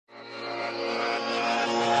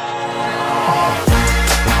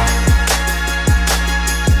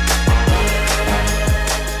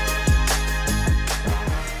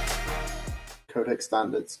codec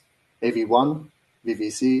standards, AV1,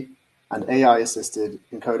 VVC, and AI-assisted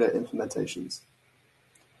encoder implementations.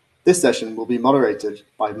 This session will be moderated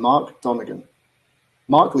by Mark Donnigan.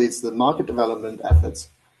 Mark leads the market development efforts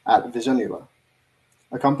at Visionula,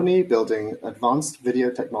 a company building advanced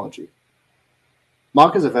video technology.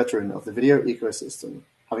 Mark is a veteran of the video ecosystem,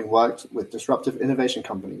 having worked with disruptive innovation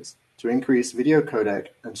companies to increase video codec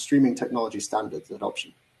and streaming technology standards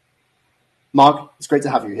adoption. Mark, it's great to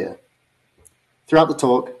have you here. Throughout the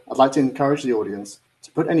talk, I'd like to encourage the audience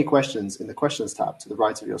to put any questions in the questions tab to the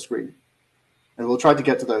right of your screen, and we'll try to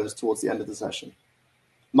get to those towards the end of the session.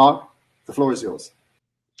 Mark, the floor is yours.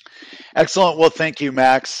 Excellent. Well, thank you,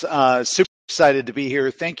 Max. Super excited to be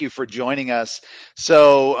here. Thank you for joining us.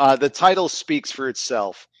 So the title speaks for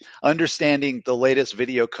itself. Understanding the latest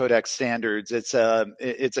video codec standards. It's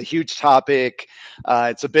a huge topic.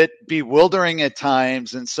 It's a bit bewildering at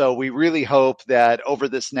times, and so we really hope that over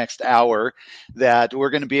this next hour that we're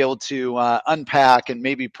going to be able to unpack and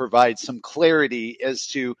maybe provide some clarity as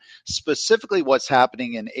to specifically what's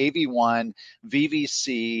happening in AV1,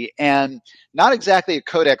 VVC, and not exactly a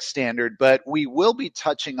codec standard, but we will be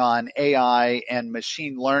touching on AI and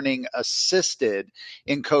machine learning assisted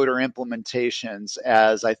encoder implementations,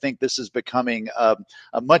 as I think this is becoming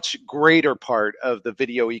a much greater part of the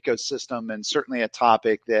video ecosystem, and certainly a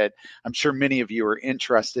topic that I'm sure many of you are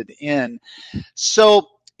interested in. So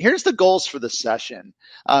here's the goals for the session.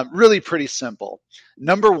 Really pretty simple.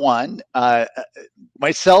 Number one,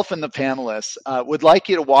 myself and the panelists would like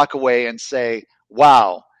you to walk away and say,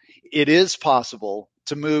 wow, it is possible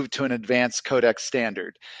to move to an advanced codec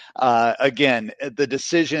standard. Again, the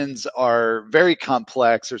decisions are very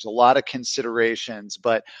complex. There's a lot of considerations,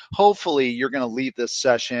 but hopefully you're going to leave this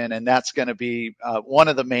session, and that's going to be one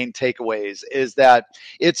of the main takeaways, is that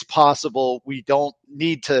it's possible. We don't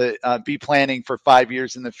need to be planning for 5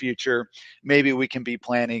 years in the future. Maybe we can be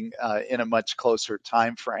planning in a much closer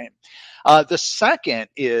time frame. The second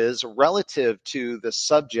is relative to the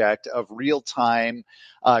subject of real-time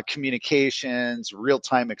communications,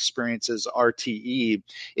 real-time experiences, RTE,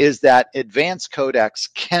 is that advanced codecs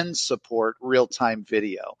can support real-time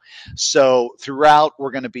video. So throughout,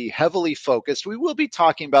 we're going to be heavily focused. We will be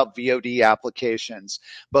talking about VOD applications,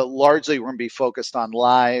 but largely we're going to be focused on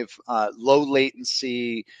live, low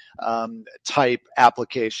latency type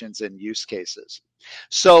applications and use cases.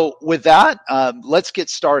 So with that, let's get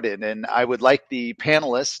started. And I would like the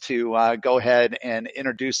panelists to go ahead and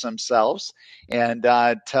introduce themselves and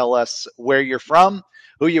tell us where you're from,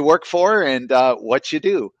 who you work for, and what you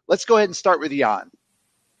do. Let's go ahead and start with Jan.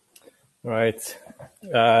 All right.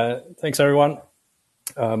 Thanks, everyone.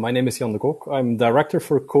 My name is Jan de Kok. I'm director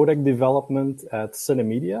for codec development at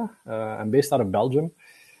Synamedia. I'm based out of Belgium.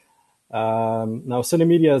 Now,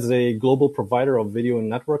 Synamedia is a global provider of video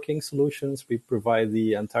networking solutions. We provide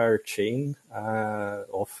the entire chain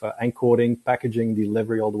of encoding, packaging,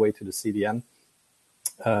 delivery, all the way to the CDN.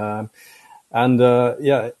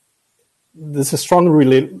 Yeah, this is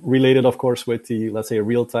strongly related, of course, with the, let's say,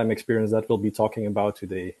 real-time experience that we'll be talking about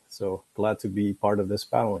today. So glad to be part of this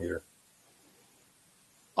panel here.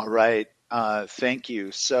 All right. Thank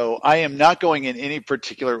you. So I am not going in any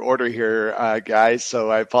particular order here, guys, so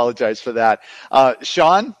I apologize for that.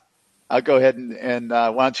 Shawn, I'll go ahead and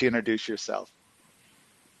why don't you introduce yourself?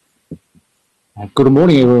 Good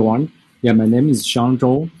morning, everyone. Yeah, my name is Shawn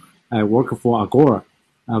Zhong. I work for Agora.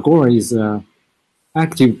 Agora is an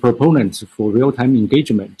active proponent for real-time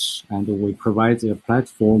engagement, and we provide a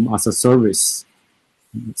platform as a service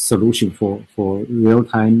solution for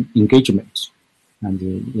real-time engagement. And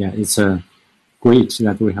yeah, it's great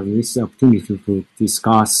that we have this opportunity to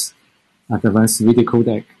discuss advanced video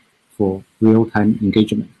codec for real-time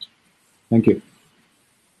engagement. Thank you.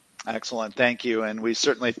 Excellent. Thank you. And we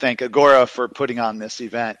certainly thank Agora for putting on this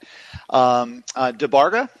event.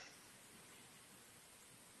 Debargha?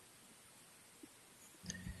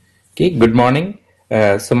 Okay, good morning.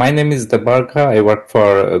 So my name is Debargha. I work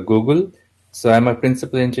for Google. So I'm a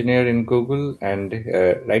principal engineer in Google, and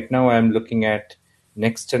right now I'm looking at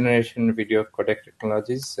next generation video codec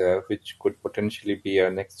technologies, which could potentially be a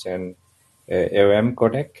next gen AOM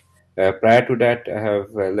codec. Prior to that, I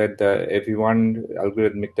have led the AV1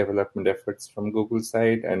 algorithmic development efforts from Google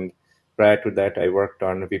side, and prior to that, I worked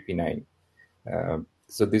on VP9.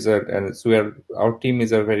 So these are, and so our team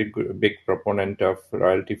is a very big proponent of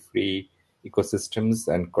royalty-free ecosystems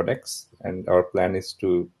and codecs, and our plan is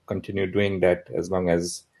to continue doing that as long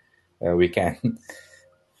as we can.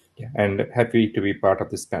 Yeah, and happy to be part of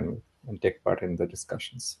this panel and take part in the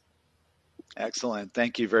discussions. Excellent.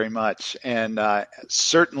 Thank you very much. And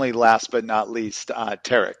certainly last but not least,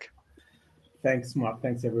 Tarek. Thanks, Mark.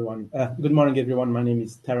 Thanks, everyone. Good morning, everyone. My name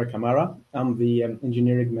is Tarek Amara. I'm the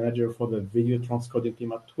engineering manager for the video transcoding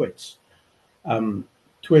team at Twitch.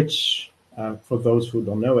 Twitch, for those who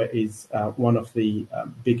don't know it, is one of the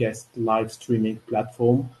biggest live streaming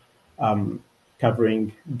platform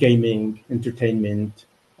covering gaming, entertainment,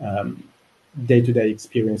 day-to-day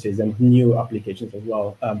experiences, and new applications as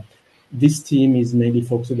well. This team is mainly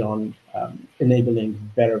focused on enabling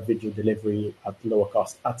better video delivery at lower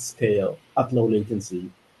cost, at scale, at low latency,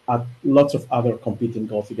 at lots of other competing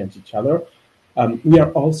goals against each other. We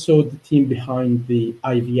are also the team behind the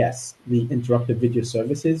IVS, the Interactive Video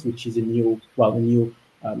Services, which is a year-old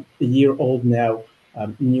now,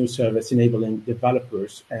 new service enabling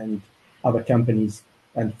developers and other companies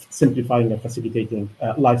and simplifying and facilitating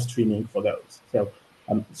live streaming for those. So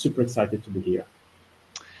I'm super excited to be here.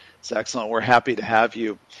 It's excellent. We're happy to have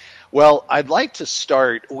you. Well, I'd like to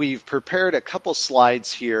start. We've prepared a couple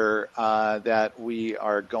slides here that we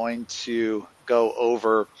are going to go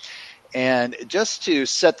over. And just to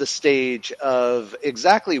set the stage of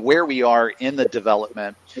exactly where we are in the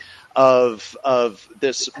development of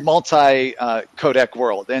this multi-codec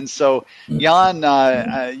world. And so,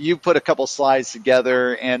 Jan, you put a couple slides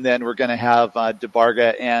together, and then we're going to have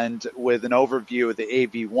Debargha end with an overview of the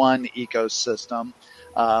AV1 ecosystem.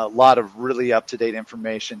 A lot of really up-to-date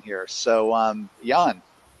information here. So, Jan.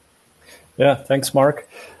 Yeah, thanks, Mark.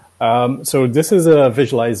 So this is a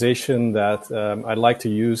visualization that I'd like to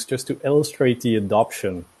use just to illustrate the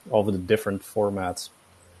adoption of the different formats.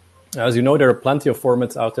 As you know, there are plenty of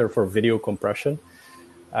formats out there for video compression.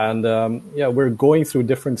 And we're going through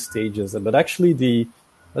different stages. But actually,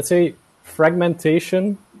 let's say,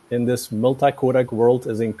 fragmentation in this multi-codec world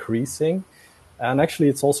is increasing. And actually,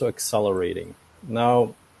 it's also accelerating.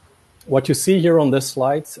 Now, what you see here on this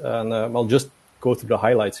slide, and I'll just go through the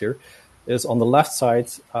highlights here, is on the left side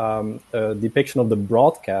a depiction of the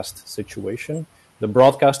broadcast situation. The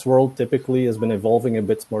broadcast world typically has been evolving a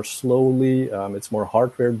bit more slowly. It's more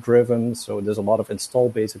hardware driven, so there's a lot of install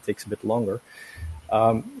base. It takes a bit longer.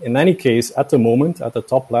 In any case, at the moment, at the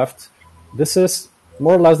top left, this is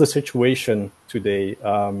more or less the situation today,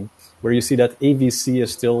 where you see that AVC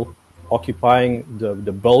is still occupying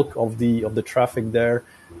the bulk of the traffic there.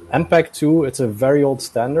 MPEG-2, it's a very old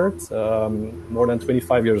standard, more than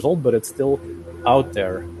 25 years old, but it's still out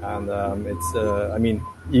there. And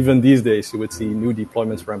even these days, you would see new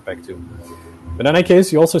deployments for MPEG-2. But in any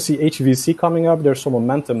case, you also see HVC coming up. There's some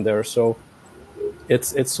momentum there. So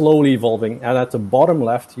it's slowly evolving. And at the bottom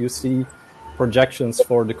left, you see projections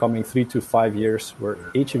for the coming 3 to 5 years where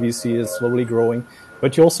HVC is slowly growing.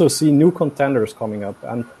 But you also see new contenders coming up.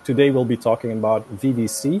 And today we'll be talking about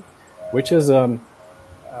VVC, which is, I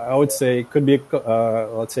would say, could be,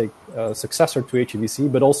 a successor to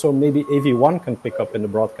HVC, but also maybe AV1 can pick up in the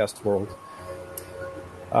broadcast world.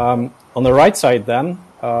 On the right side then,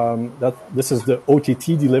 this is the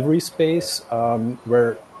OTT delivery space,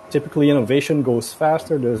 where typically innovation goes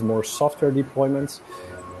faster, there's more software deployments,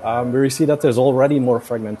 where you see that there's already more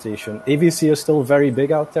fragmentation. AVC is still very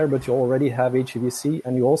big out there, but you already have HVC,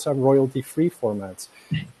 and you also have royalty-free formats.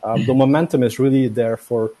 The momentum is really there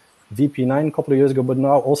for VP9 a couple of years ago, but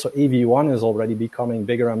now also AV1 is already becoming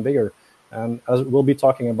bigger and bigger. And as we'll be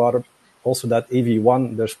talking about also that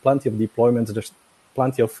AV1, there's plenty of deployments, there's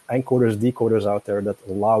plenty of encoders, decoders out there that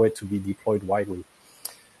allow it to be deployed widely.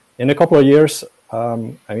 In a couple of years,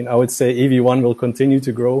 I would say AV1 will continue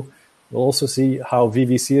to grow. We'll also see how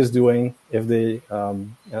VVC is doing,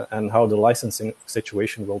 and how the licensing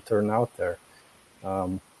situation will turn out there.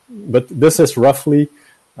 But this is roughly,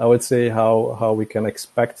 I would say, how we can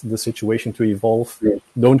expect the situation to evolve. Yeah.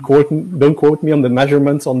 Don't quote me on the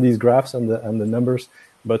measurements on these graphs and the numbers,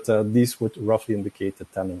 but these would roughly indicate the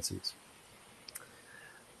tendencies.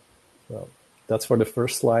 So that's for the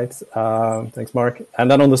first slide. Thanks, Mark.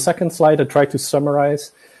 And then on the second slide, I tried to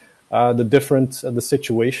summarize the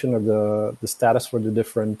situation or the status for the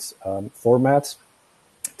different formats.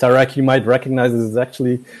 Tarek, you might recognize this is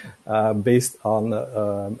actually based on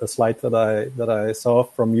a slide that I saw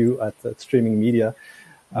from you at Streaming Media,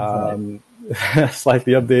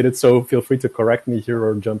 slightly updated. So feel free to correct me here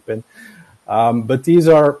or jump in. But these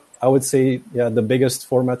are, I would say, the biggest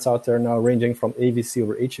formats out there now, ranging from AVC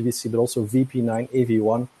over HVC, but also VP9,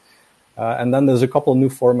 AV1. And then there's a couple of new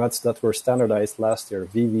formats that were standardized last year: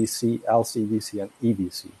 VVC, LCVC, and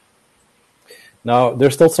EVC. Now,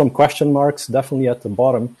 there's still some question marks, definitely at the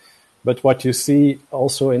bottom. But what you see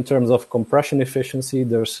also in terms of compression efficiency,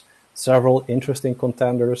 there's several interesting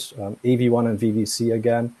contenders, AV1 and VVC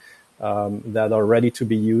again, that are ready to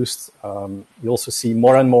be used. You also see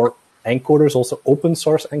more and more encoders, also open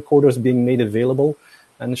source encoders being made available.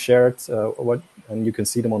 and shared, and you can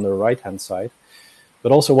see them on the right-hand side.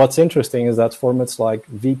 But also what's interesting is that formats like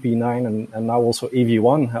VP9 and now also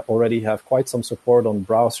AV1 already have quite some support on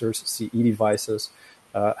browsers, CE devices,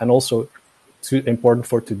 and also important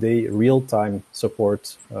for today, real-time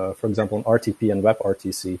support, for example, on RTP and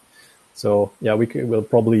WebRTC. So yeah, we'll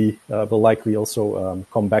probably will likely also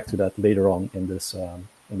come back to that later on in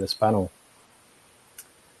this panel.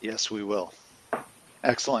 Yes, we will.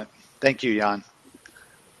 Excellent. Thank you, Jan.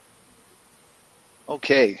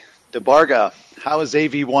 Okay, Debargha, how is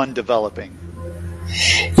AV1 developing?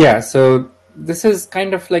 Yeah, so this is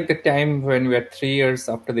kind of like the time when we are 3 years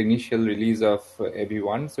after the initial release of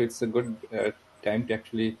AV1. So it's a good time to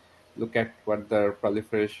actually look at what the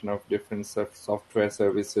proliferation of different software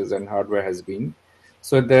services and hardware has been.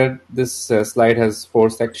 So this slide has 4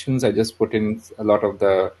 sections. I just put in a lot of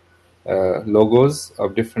the logos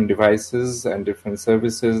of different devices and different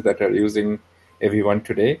services that are using AV1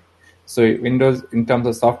 today. So Windows, in terms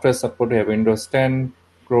of software support, we have Windows 10,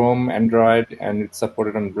 Chrome, Android, and it's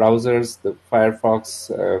supported on browsers, the Firefox,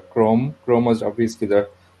 Chrome. Chrome was obviously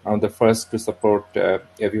one of the first to support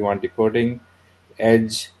AV1 decoding,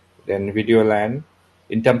 Edge, then VideoLAN.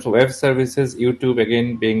 In terms of web services, YouTube,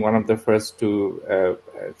 again, being one of the first to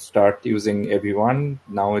start using AV1.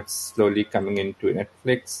 Now it's slowly coming into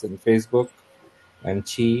Netflix and Facebook and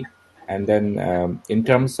Qi. And then in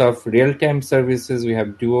terms of real-time services, we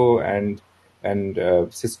have Duo and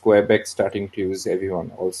Cisco WebEx starting to use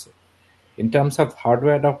AV1 also. In terms of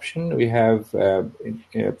hardware adoption, we have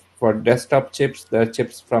for desktop chips, the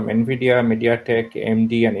chips from NVIDIA, MediaTek,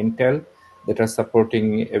 AMD, and Intel that are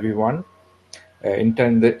supporting AV1. In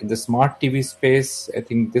the smart TV space, I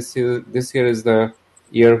think this year is the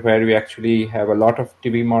year where we actually have a lot of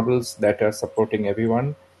TV models that are supporting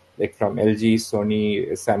AV1, like from LG,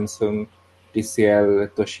 Sony, Samsung, TCL,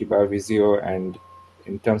 Toshiba, Vizio, and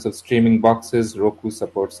in terms of streaming boxes, Roku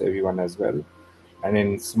supports AV1 as well. And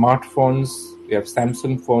in smartphones, we have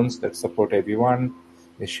Samsung phones that support AV1,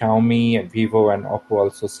 the Xiaomi and Vivo and Oppo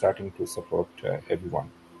also starting to support AV1.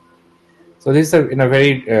 So this is in a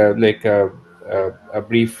very a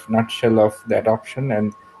brief nutshell of the adoption,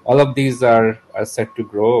 and all of these are set to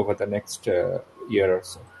grow over the next year or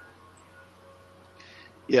so.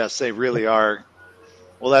 Yes, they really are.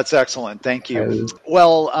 Well, that's excellent. Thank you.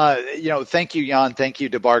 Well, thank you, Jan. Thank you,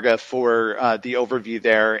 Debargha, for the overview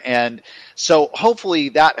there. And so hopefully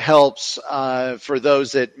that helps for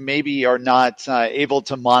those that maybe are not able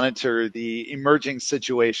to monitor the emerging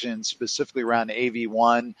situation specifically around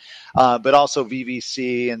AV1, but also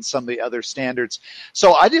VVC and some of the other standards.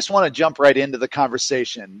 So I just want to jump right into the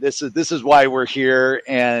conversation. This is why we're here,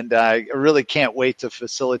 and I really can't wait to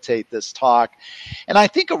facilitate this talk. And I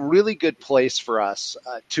think a really good place for us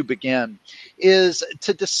to begin is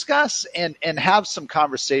to discuss and have some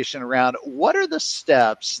conversation around what are the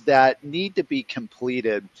steps that need to be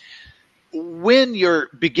completed when you're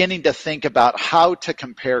beginning to think about how to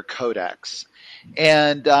compare codecs.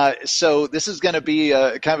 And so this is going to be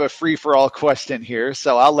a kind of a free-for-all question here.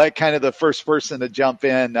 So I'll let kind of the first person to jump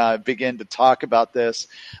in begin to talk about this.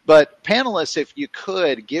 But panelists, if you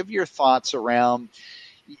could, give your thoughts around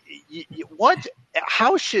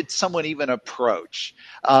how should someone even approach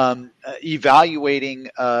evaluating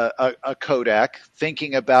a codec,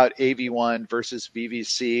 thinking about AV1 versus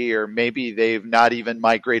VVC, or maybe they've not even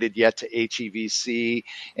migrated yet to HEVC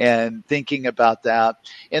and thinking about that.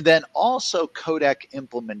 And then also codec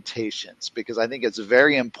implementations, because I think it's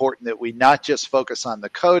very important that we not just focus on the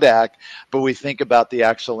codec, but we think about the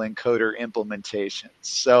actual encoder implementations.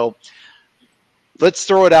 So let's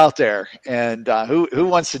throw it out there. And who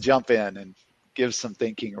wants to jump in and give some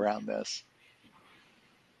thinking around this?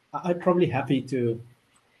 I'm probably happy to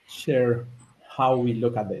share how we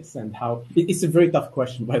look at this and how it's a very tough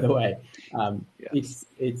question, by the way. Yes.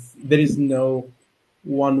 There is no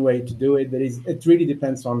one way to do it. It really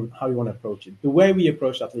depends on how you want to approach it. The way we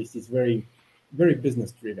approach, at least, is very, very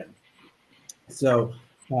business driven. So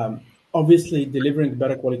obviously delivering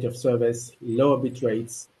better quality of service, lower bit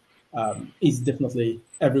rates, is definitely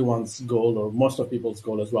everyone's goal, or most of people's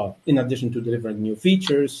goal as well, in addition to delivering new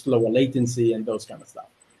features, lower latency, and those kind of stuff.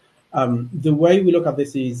 The way we look at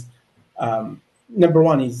this is, number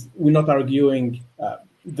one is we're not arguing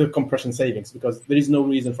the compression savings, because there is no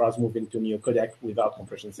reason for us moving to a new codec without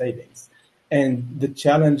compression savings. And the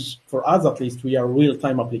challenge for us, at least, we are a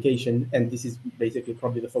real-time application, and this is basically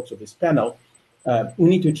probably the focus of this panel. We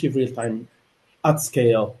need to achieve real-time at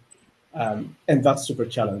scale, and that's super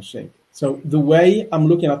challenging. So the way I'm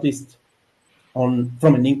looking at this from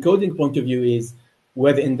an encoding point of view is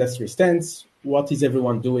where the industry stands, what is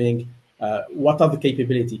everyone doing, What are the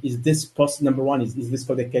capability? Is this number one, is this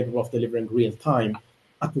codec capable of delivering real time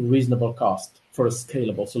at a reasonable cost for a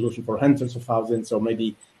scalable solution for hundreds of thousands or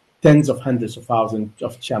maybe tens of hundreds of thousands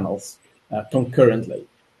of channels concurrently?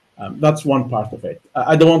 That's one part of it.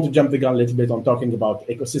 I don't want to jump the gun a little bit on talking about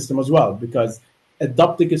ecosystem as well, because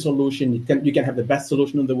adopting a solution, you can have the best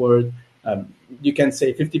solution in the world. You can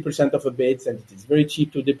say 50% of the bits, and it is very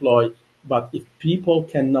cheap to deploy. But if people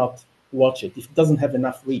cannot watch it, if it doesn't have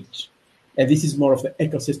enough reach, and this is more of the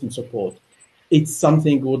ecosystem support, it's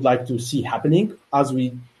something we would like to see happening as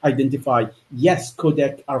we identify, yes,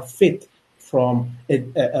 codec are fit from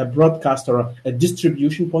a broadcast or a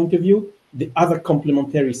distribution point of view. The other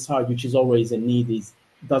complementary side, which is always a need, is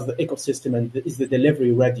does the ecosystem and is the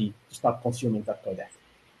delivery ready to start consuming that codec?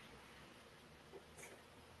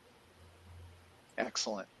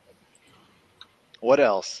 Excellent. What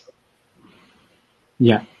else?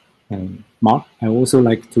 Yeah, Mark, I also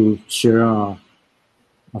like to share a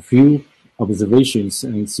few observations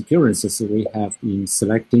and experiences we have in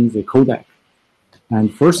selecting the codec.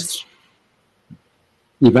 And first,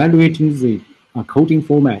 evaluating the coding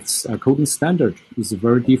formats, coding standard is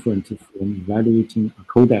very different from evaluating a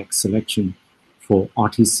codec selection for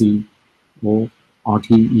RTC or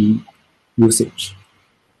RTE usage,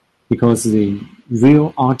 because the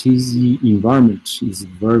real RTE environment is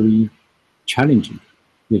very challenging.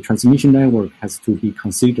 The transmission network has to be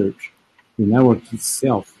considered. The network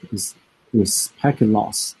itself is with packet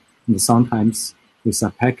loss, and sometimes with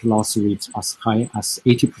a packet loss rate as high as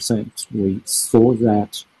 80%. We saw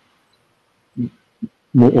that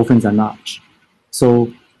more often than not.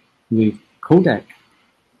 So the codec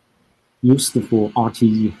used for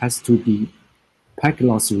RTE has to be packet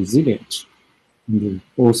loss resilient and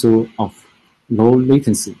also of low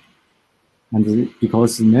latency. And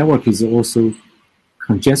because the network is also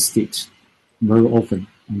congested very often,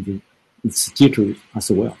 and it's jittery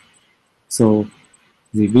as well. So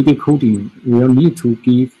the video coding will need to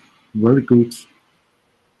give very good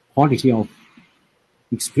quality of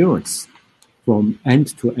experience from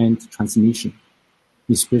end-to-end transmission,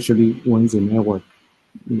 especially when the network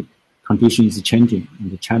condition is changing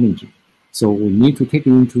and challenging. So we need to take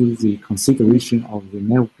into the consideration of the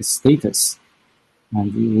network status,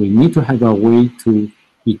 and we need to have a way to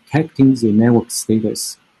detecting the network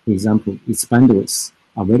status. For example, its bandwidth,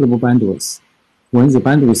 available bandwidth. When the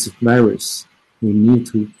bandwidth varies, we need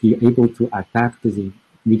to be able to adapt the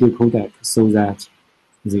video codec so that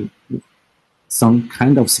some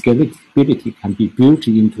kind of scalability can be built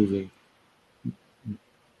into the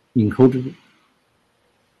encoder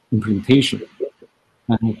implementation.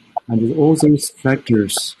 And all those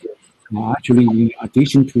factors are actually, in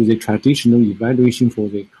addition to the traditional evaluation for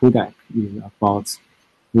the codec,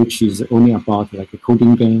 which is only about like a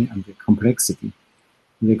coding gain and the complexity.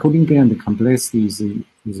 The coding gain and the complexity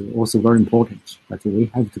is also very important, but we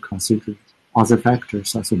have to consider other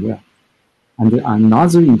factors as well. And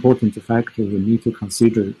another important factor we need to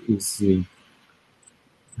consider is the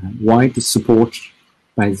wide support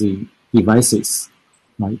by the devices,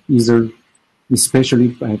 especially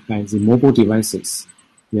by the mobile devices.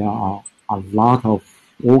 There are a lot of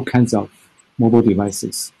all kinds of mobile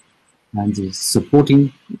devices, and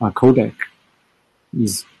supporting a codec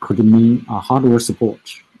could mean a hardware support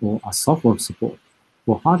or a software support.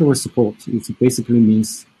 For hardware support, it basically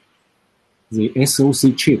means the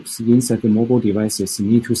SoC chips inside the mobile devices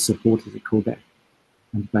need to support the codec.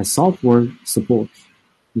 And by software support,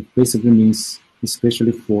 it basically means,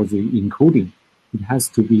 especially for the encoding, it has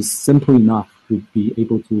to be simple enough to be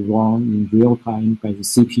able to run in real time by the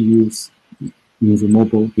CPUs in the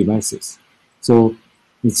mobile devices. So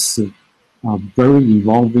it's a very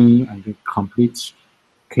evolving and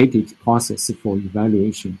complicated process for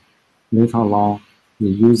evaluation. Let alone the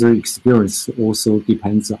user experience also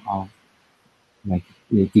depends on like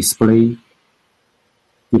the display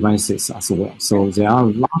devices as well. So there are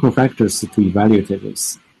a lot of factors to evaluate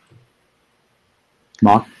this.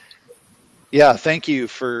 Mark? Yeah, thank you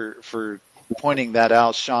for pointing that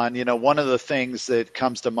out, Shawn. You know, one of the things that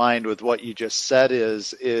comes to mind with what you just said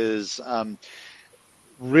is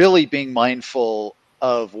really being mindful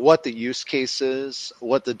of what the use case is,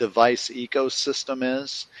 what the device ecosystem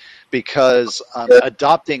is, because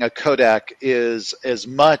adopting a codec is as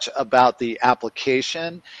much about the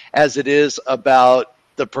application as it is about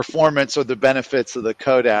the performance or the benefits of the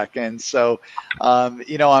codec. And so,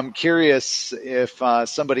 you know, I'm curious if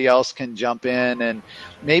somebody else can jump in and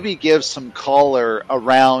maybe give some color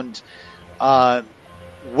around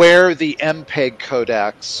where the MPEG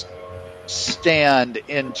codecs stand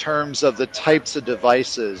in terms of the types of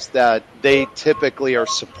devices that they typically are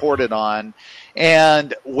supported on,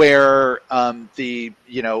 and where the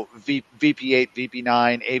VP8,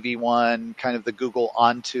 VP9, AV1, kind of the Google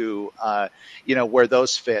onto where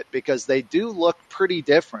those fit, because they do look pretty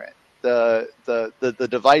different. The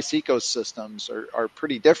device ecosystems are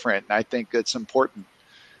pretty different, and I think it's important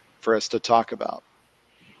for us to talk about.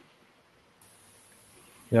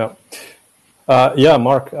 Yeah.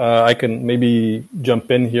 Mark, I can maybe jump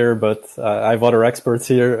in here, but I have other experts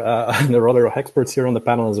here. There are other experts here on the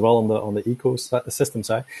panel as well on the ecosystem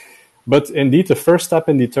side. But indeed, the first step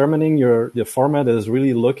in determining your format is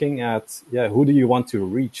really looking at, who do you want to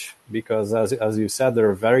reach? Because as you said, there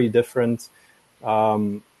are very different,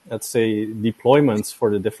 let's say, deployments for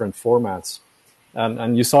the different formats.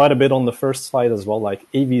 And you saw it a bit on the first slide as well. Like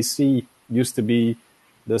AVC used to be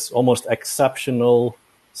this almost exceptional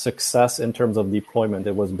success in terms of deployment.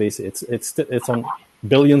 It was basically it's on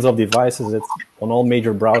billions of devices. It's on all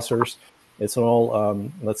major browsers. It's on all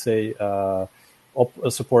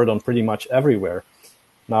supported on pretty much everywhere.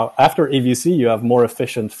 Now after AVC, you have more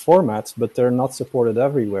efficient formats, but they're not supported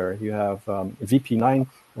everywhere. You have VP9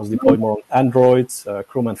 was deployed more on Android,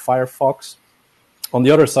 Chrome, and Firefox. On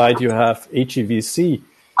the other side, you have HEVC,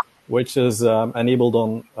 which is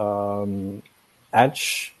enabled on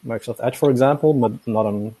Edge, Microsoft Edge, for example, but not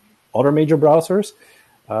on other major browsers.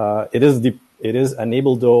 It is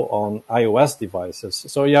enabled though on iOS devices.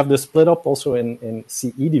 So you have this split up also in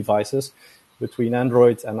CE devices between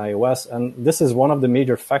Android and iOS, and this is one of the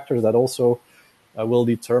major factors that also will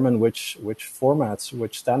determine which formats,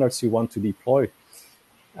 which standards you want to deploy.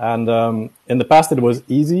 And in the past, it was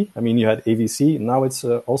easy. I mean, you had AVC. Now it's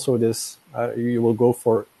also this. You will go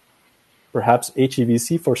for perhaps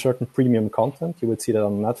HEVC for certain premium content. You would see that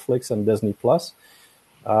on Netflix and Disney Plus.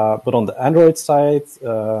 But on the Android side,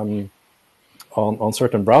 on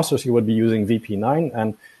certain browsers, you would be using VP9,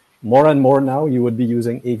 and more now you would be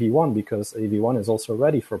using AV1 because AV1 is also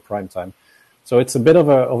ready for prime time. So it's a bit of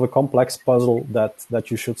a complex puzzle that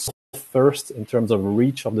you should solve first in terms of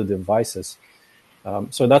reach of the devices.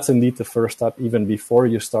 So that's indeed the first step, even before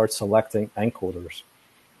you start selecting encoders.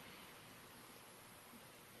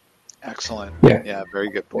 Excellent. Yeah, very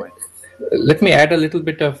good point. Let me add a little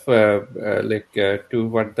bit of to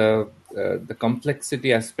what the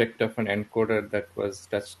complexity aspect of an encoder that was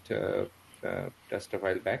touched a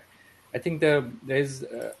while back. I think there is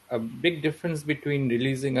a big difference between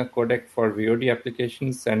releasing a codec for VOD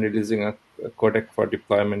applications and releasing a codec for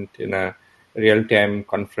deployment in a real-time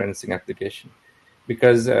conferencing application,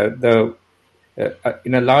 because in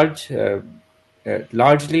a largely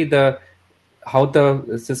how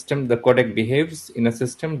the system, the codec behaves in a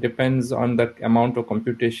system depends on the amount of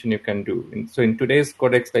computation you can do. So in today's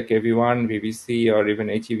codecs like AV1, VVC, or even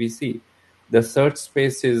HEVC, the search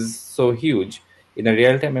space is so huge. In a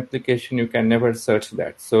real-time application, you can never search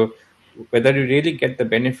that. So whether you really get the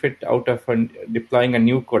benefit out of deploying a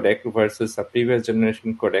new codec versus a previous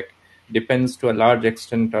generation codec depends to a large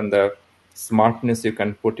extent on the smartness you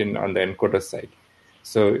can put in on the encoder side.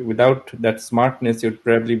 So without that smartness, you'd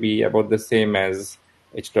probably be about the same as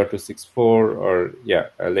H.264 or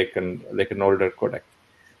like an older codec.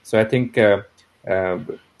 So I think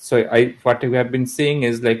what we have been seeing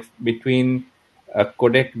is like between a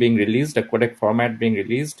codec being released, a codec format being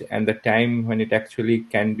released, and the time when it actually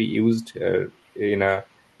can be used in a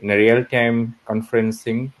real-time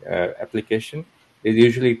conferencing application is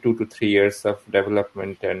usually 2 to 3 years of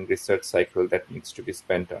development and research cycle that needs to be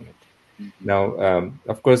spent on it. Now,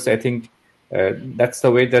 of course, I think that's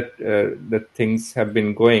the way that things have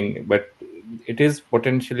been going, but it is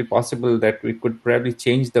potentially possible that we could probably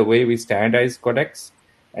change the way we standardize codecs.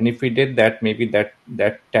 And if we did that, maybe that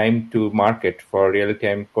time to market for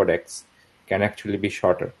real-time codecs can actually be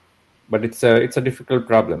shorter. But it's a difficult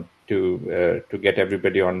problem to get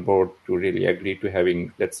everybody on board to really agree to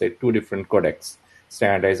having, let's say, 2 different codecs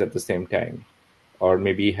standardized at the same time. Or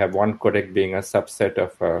maybe have one codec being a subset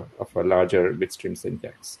of a larger bitstream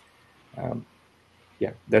syntax.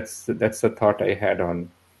 That's the thought I had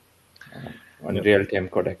on real-time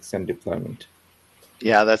codecs and deployment.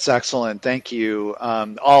 Yeah, that's excellent. Thank you.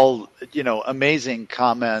 All amazing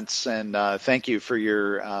comments, and thank you for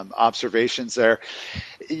your observations there.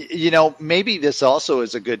 Maybe this also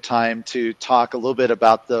is a good time to talk a little bit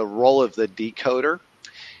about the role of the decoder.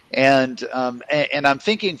 And I'm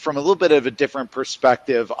thinking from a little bit of a different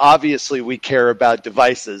perspective. Obviously, we care about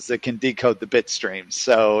devices that can decode the bit streams.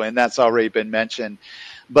 And that's already been mentioned.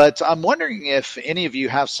 But I'm wondering if any of you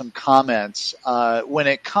have some comments when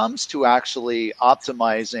it comes to actually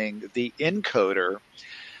optimizing the encoder.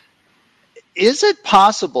 Is it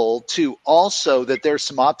possible to also that there's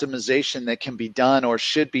some optimization that can be done or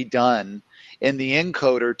should be done in the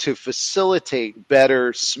encoder to facilitate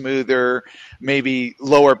better, smoother, maybe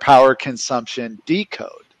lower power consumption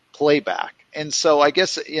decode playback? And so I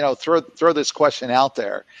guess, throw this question out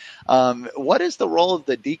there. What is the role of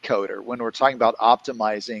the decoder when we're talking about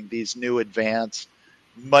optimizing these new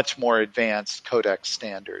much more advanced codec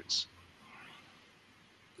standards?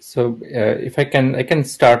 So if I can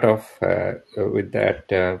start off with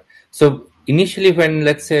that. So initially, when,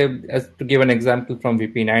 let's say, to give an example from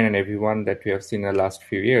VP9 and AV1 that we have seen in the last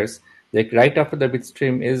few years, like right after the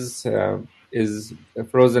bitstream is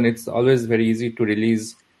frozen, it's always very easy to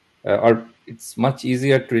release, or it's much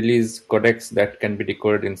easier to release codecs that can be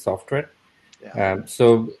decoded in software. Yeah.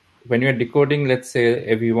 So when you're decoding, let's say,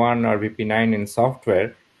 AV1 or VP9 in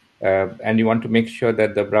software, and you want to make sure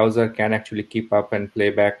that the browser can actually keep up and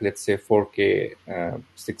play back, let's say, 4K,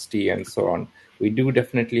 60, and so on, we do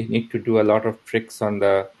definitely need to do a lot of tricks on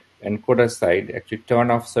the encoder side, actually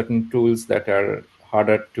turn off certain tools that are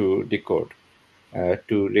harder to decode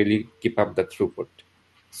to really keep up the throughput.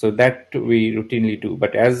 So that we routinely do.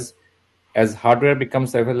 But as hardware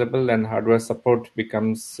becomes available and hardware support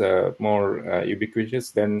becomes more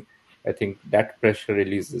ubiquitous, then I think that pressure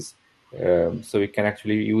releases. So we can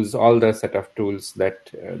actually use all the set of tools that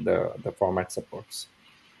the format supports.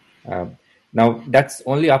 Now, that's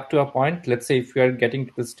only up to a point. Let's say if we are getting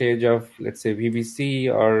to the stage of, let's say,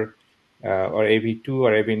 VVC or AV2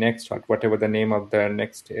 or AV Next, or whatever the name of the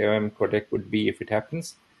next AOM codec would be if it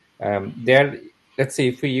happens, let's say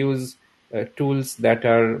if we use tools that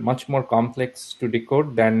are much more complex to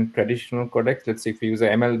decode than traditional codecs, let's say if we use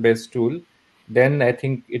an ML-based tool, then I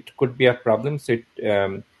think it could be a problem. So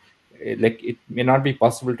it may not be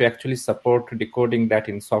possible to actually support decoding that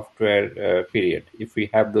in software, period, if we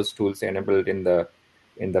have those tools enabled in the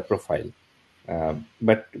profile.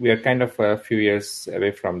 But we are kind of a few years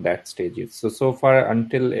away from that stage. So far,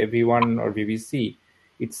 until AV1 or VVC,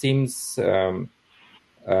 it seems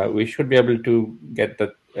we should be able to get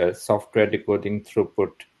the software decoding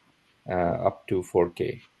throughput up to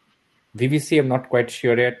 4K. VVC, I'm not quite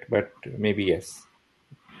sure yet, but maybe yes.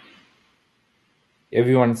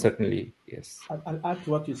 Everyone certainly, yes. I'll add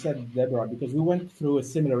to what you said, Deborah, because we went through a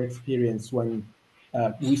similar experience when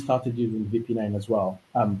we started using VP9 as well.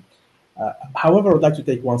 However, I'd like to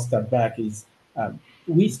take one step back is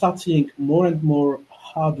we start seeing more and more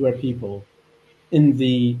hardware people in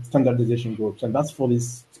the standardization groups, and that's for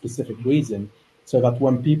this specific reason, so that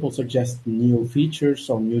when people suggest new features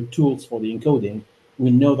or new tools for the encoding, we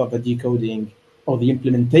know that the decoding or the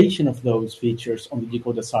implementation of those features on the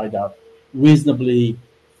decoder side are reasonably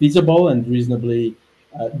feasible and reasonably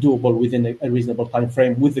doable within a reasonable time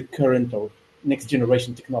frame with the current or next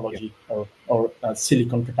generation technology or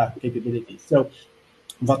silicon capabilities. So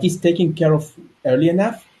that is taken care of early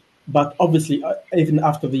enough. But obviously, even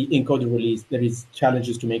after the encoder release, there is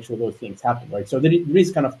challenges to make sure those things happen, right? So there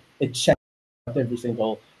is kind of a check at every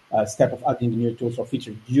single step of adding new tools or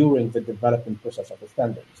features during the development process of the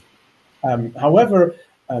standards. However,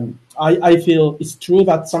 I feel it's true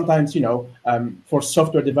that sometimes, for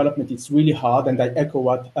software development, it's really hard. And I echo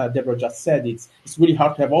what Deborah just said. It's really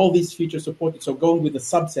hard to have all these features supported. So going with the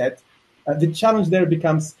subset, the challenge there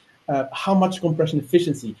becomes how much compression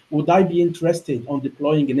efficiency. Would I be interested on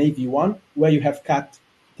deploying an AV1 where you have cut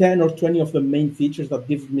 10 or 20 of the main features that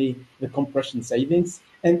give me the compression savings?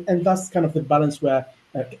 And that's kind of the balance where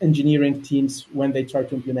engineering teams, when they try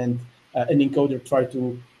to implement an encoder, try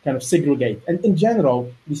to kind of segregate. And in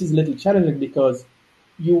general, this is a little challenging because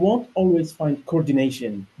you won't always find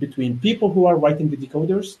coordination between people who are writing the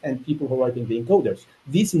decoders and people who are writing the encoders.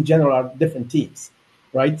 These in general are different teams,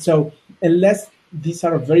 right? So unless these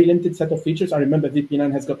are a very limited set of features, I remember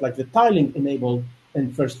VP9 has got like the tiling enabled in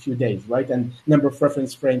the first few days, right? And number of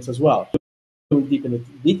reference frames as well. Going deep into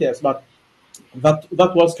the details, but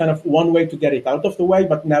that was kind of one way to get it out of the way,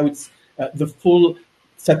 but now it's the full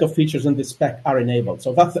set of features in the spec are enabled.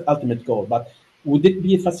 So that's the ultimate goal. But would it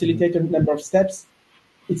be a facilitator number of steps?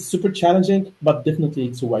 It's super challenging, but definitely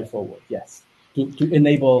it's a way forward, yes, to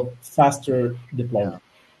enable faster deployment.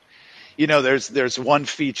 There's one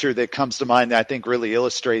feature that comes to mind that I think really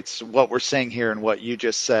illustrates what we're saying here and what you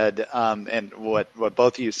just said, and what both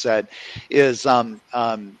of you said is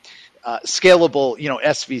scalable,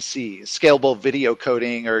 SVC, scalable video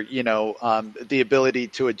coding, or the ability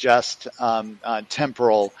to adjust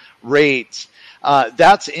temporal rates,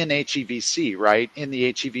 that's in HEVC, right? In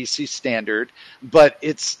the HEVC standard, but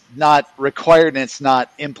it's not required and it's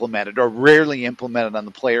not implemented, or rarely implemented on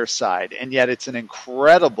the player side. And yet it's an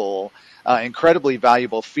incredibly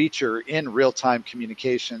valuable feature in real-time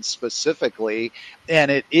communication specifically,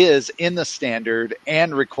 and it is in the standard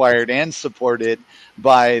and required and supported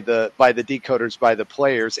by the decoders, by the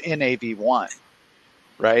players in AV1,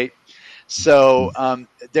 right? So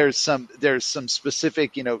there's some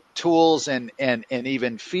specific, tools and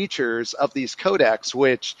even features of these codecs,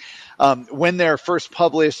 which when they're first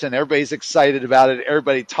published and everybody's excited about it,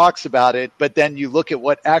 everybody talks about it, but then you look at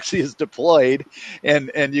what actually is deployed,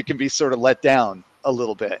 and you can be sort of let down a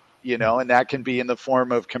little bit, and that can be in the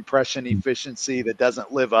form of compression efficiency that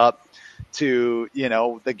doesn't live up to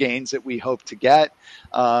the gains that we hope to get,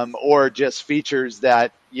 or just features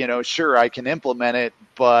that sure, I can implement it,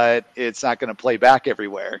 but it's not going to play back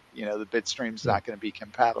everywhere. The bit stream's not going to be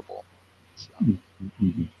compatible. So.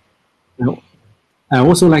 I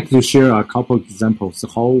also like to share a couple of examples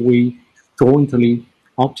of how we jointly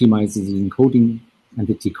optimize the encoding and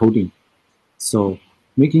the decoding. So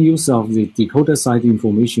making use of the decoder side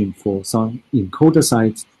information for some encoder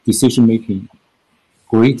side decision making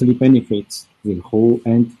greatly benefits the whole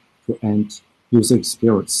end-to-end user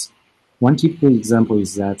experience. One typical example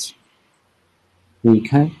is that we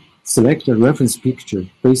can select a reference picture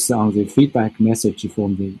based on the feedback message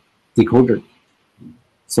from the decoder.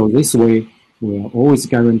 So this way, we are always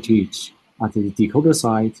guaranteed at the decoder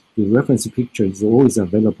side, the reference picture is always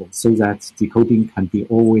available so that decoding can be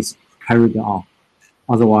always carried on.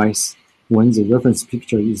 Otherwise, when the reference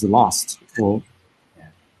picture is lost,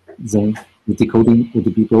 then the decoding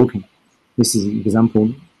would be broken. This is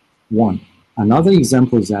example one. Another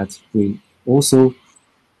example is that we also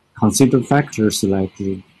consider factors like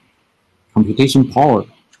the computation power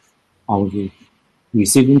of the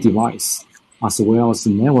receiving device, as well as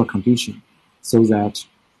the network condition, so that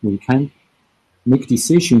we can make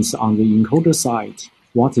decisions on the encoder side,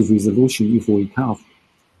 what is resolution if we can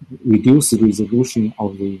reduce the resolution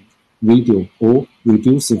of the video or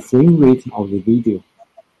reduce the frame rate of the video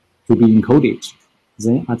to be encoded.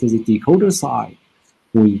 Then at the decoder side,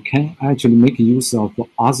 we can actually make use of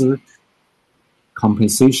other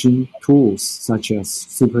compensation tools such as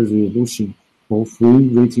super resolution or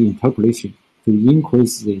frame rate interpolation to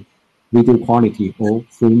increase the video quality or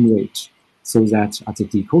frame rate, so that at the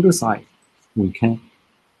decoder side, we can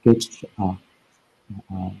get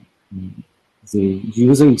the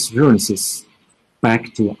user experiences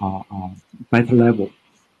back to a better level,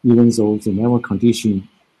 even though the network condition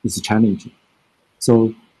is challenging.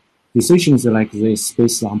 So decisions like this,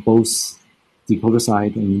 based on both decoder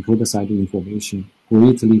side and encoder side information,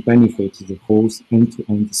 greatly benefit the whole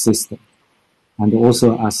end-to-end system. And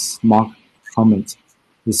also, as Mark commented,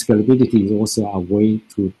 the scalability is also a way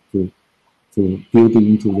to build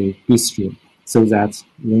into the bitstream, so that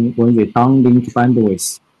when the downlink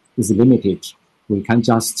bandwidth is limited, we can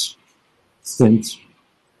just send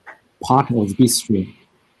part of the bitstream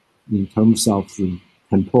in terms of the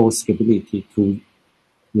temporal scalability to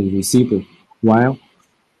the receiver, while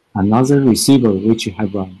another receiver which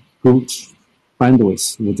have a good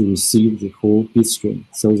bandwidth would receive the whole bitstream,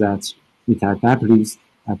 so that it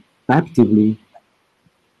adaptively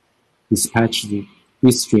dispatch the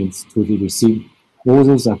bitstreams to the receiver. All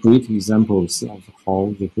those are great examples of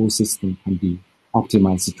how the whole system can be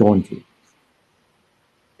optimized jointly.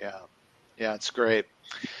 Yeah, it's great.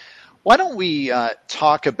 Why don't we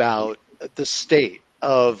talk about the state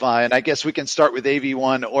of, and I guess we can start with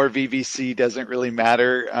AV1 or VVC, doesn't really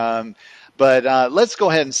matter. But let's go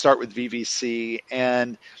ahead and start with VVC,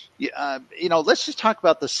 and let's just talk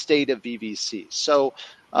about the state of VVC. So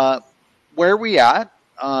where are we at?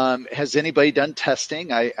 Has anybody done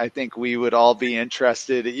testing? I think we would all be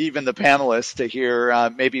interested, even the panelists, to hear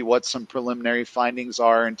maybe what some preliminary findings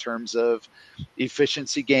are in terms of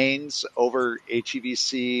efficiency gains over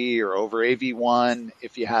HEVC or over AV1,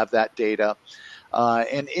 if you have that data,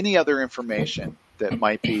 and any other information that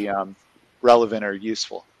might be relevant or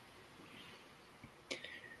useful.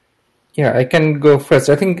 Yeah, I can go first.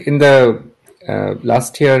 I think in the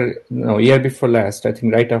year before last, I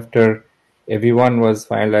think right after AV1 was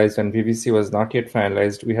finalized and VVC was not yet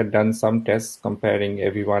finalized, we had done some tests comparing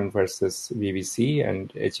AV1 versus VVC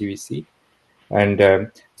and HEVC.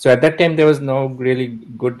 And so at that time, there was no really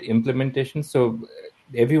good implementation. So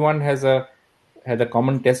AV1 had a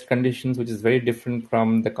common test conditions, which is very different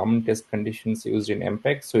from the common test conditions used in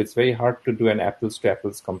MPEG. So it's very hard to do an apples to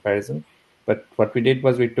apples comparison. But what we did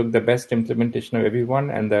was we took the best implementation of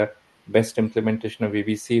AV1 and the best implementation of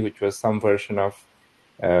VVC, which was some version of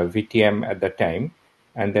VTM at that time.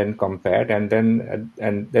 and then compared, and then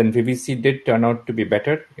VVC did turn out to be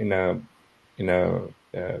better in a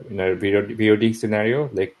VOD scenario,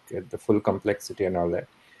 like at the full complexity and all that.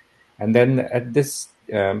 And then at this,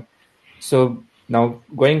 so now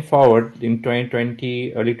going forward in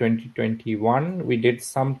 2020, early 2021, we did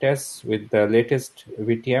some tests with the latest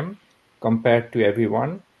VTM compared to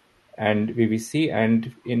AV1 and VVC,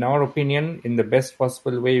 and in our opinion, in the best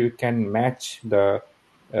possible way, we can match the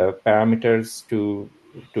parameters to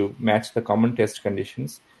match the common test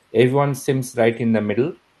conditions. AV1 seems right in the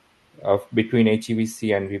middle of between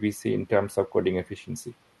HEVC and VVC in terms of coding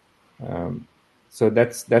efficiency. So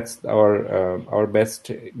that's our best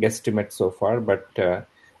guesstimate so far. But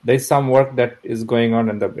there's some work that is going on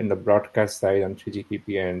in the broadcast side on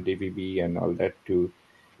 3GPP and DVB and all that to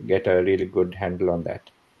get a really good handle on that.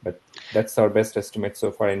 But that's our best estimate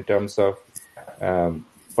so far in terms of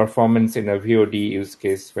performance in a VOD use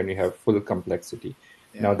case when you have full complexity.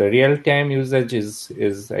 Yeah. Now the real-time usage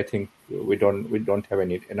is I think we don't have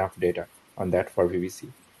enough data on that for VVC.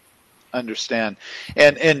 Understand.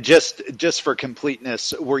 And just for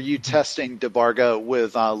completeness, were you testing Debargha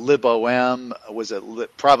with LibOM? Was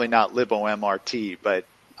it probably not LibOM RT, but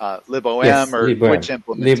LibOM, yes, or LibOM. Which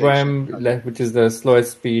implementation? LibOM, which is the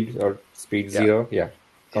slowest speed or speed 0,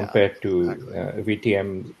 compared to exactly.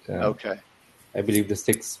 VTM. Okay. I believe the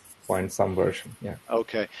 6 point some version. Yeah.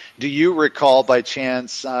 Okay. Do you recall by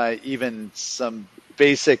chance even some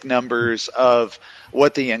basic numbers of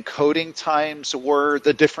what the encoding times were,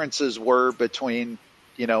 the differences were between,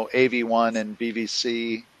 AV1 and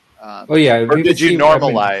VVC? Or VVC, did you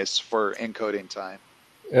normalize for encoding time?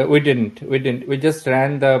 We didn't. We just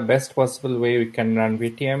ran the best possible way we can run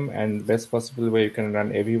VTM and best possible way you can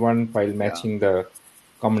run AV1 while matching the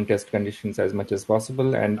common test conditions as much as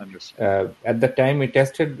possible. And at the time we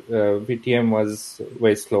tested, VTM was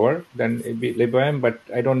way slower than LibOM, but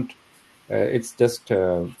I don't. It's just.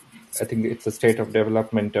 I think it's a state of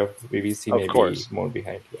development of VVC, maybe more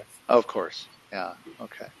behind. Yeah. Of course. Yeah.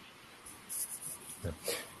 Okay.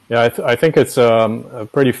 Yeah, I think it's a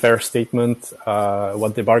pretty fair statement,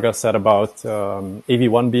 what Debargha said about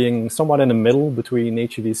AV1 being somewhat in the middle between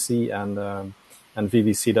HEVC and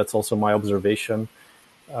VVC. That's also my observation.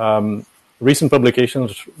 Recent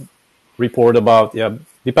publications report about,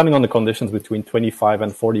 depending on the conditions, between 25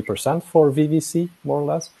 and 40% for VVC, more or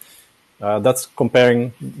less. That's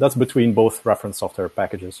between both reference software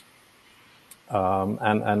packages.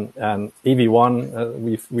 And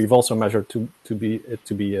AV1, we've also measured to be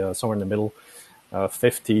somewhere in the middle,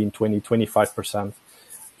 15, 20, 25%,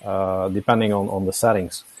 depending on the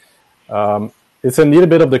settings. It's indeed a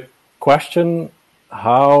bit of the question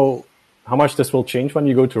how much this will change when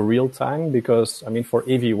you go to real time, because for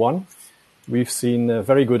AV1, we've seen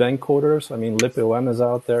very good encoders. LibOM is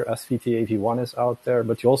out there, SVT AV1 is out there,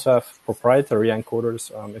 but you also have proprietary encoders.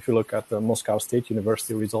 If you look at the Moscow State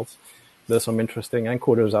University results, there's some interesting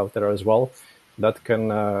encoders out there as well that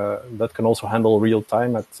can also handle real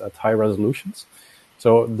time at high resolutions.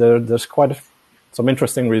 So there's quite some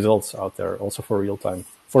interesting results out there also for real time.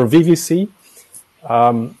 For VVC,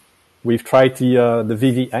 we've tried the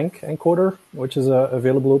VV-Enc encoder, which is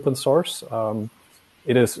available open source.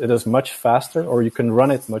 It is much faster, or you can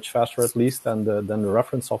run it much faster at least than the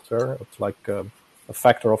reference software. It's like a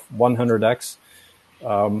factor of 100x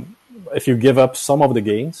if you give up some of the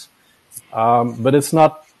gains. But it's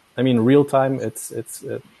not. Real time.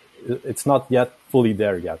 It's not yet fully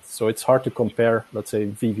there yet. So it's hard to compare, let's say,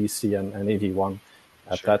 VVC and AV1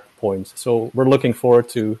 at that point. So we're looking forward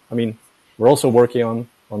to. We're also working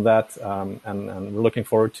on that, and we're looking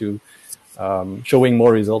forward to showing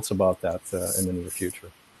more results about that in the near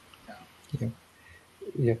future.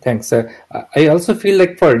 Yeah, thanks. I also feel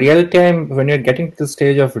like for real time, when you're getting to the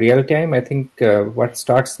stage of real time, I think what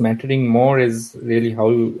starts mattering more is really how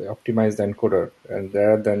you optimize the encoder, and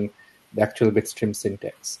rather than the actual bitstream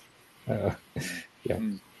syntax. I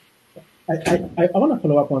want to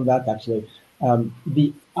follow up on that actually.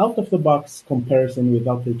 The out-of-the-box comparison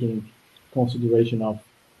without taking consideration of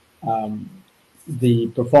the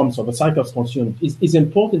performance of the cycles consumed is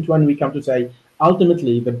important when we come to say,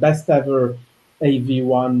 ultimately, the best ever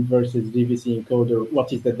AV1 versus VVC encoder,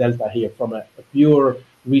 what is the delta here from a pure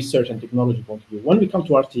research and technology point of view? When we come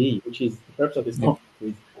to RTE, which is the purpose of this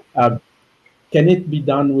conference, can it be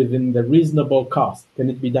done within the reasonable cost? Can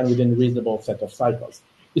it be done within a reasonable set of cycles?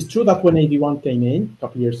 It's true that when AV1 came in a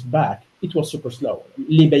couple of years back, it was super slow.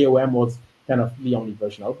 LibAOM was kind of the only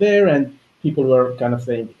version out there, and people were kind of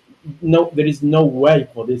saying, no, there is no way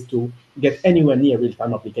for this to get anywhere near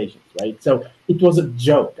real-time applications, right? So it was a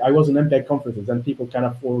joke. I was in MPEG conferences and people kind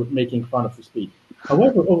of were making fun of the speed.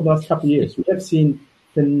 However, over the last couple of years, we have seen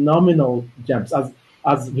phenomenal jumps, as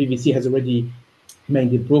VVC has already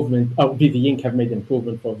made improvement, VV-Inc have made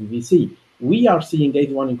improvement for VVC. We are seeing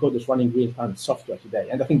AV1 encoders running real-time software today.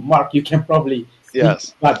 And I think, Mark, you can probably speak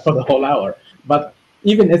to that for the whole hour. But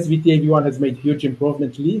even SVT AV1 has made huge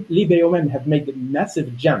improvements. LibAOM have made a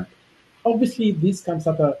massive jump. Obviously, this comes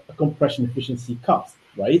at a compression efficiency cost,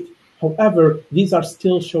 right? However, these are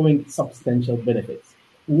still showing substantial benefits.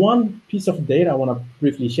 One piece of data I want to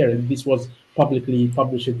briefly share, and this was publicly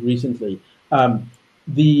published recently.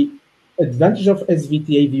 The advantage of SVT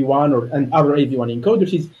AV1 and other AV1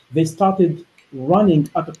 encoders is they started running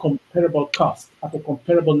at a comparable cost, at a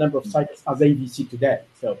comparable number of cycles as AVC today.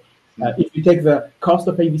 So if you take the cost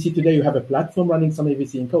of AVC today, you have a platform running some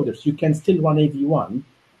AVC encoders. You can still run AV1.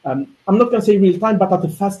 I'm not going to say real time, but at a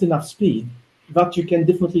fast enough speed that you can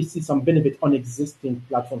definitely see some benefit on existing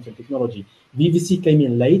platforms and technology. VVC came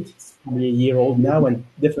in late, it's only a year old now, and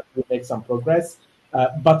definitely will make some progress,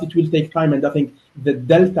 but it will take time. And I think the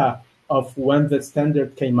delta of when the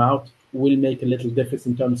standard came out will make a little difference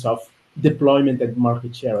in terms of deployment and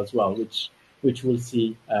market share as well, which we'll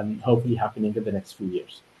see hopefully happening in the next few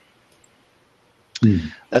years.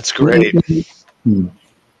 That's great.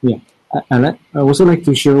 Yeah, I also like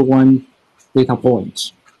to share one data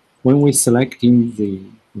point. When we're selecting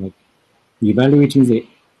evaluating the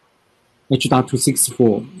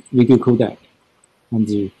H.264 video codec,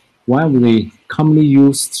 and one of the commonly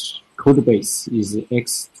used code base is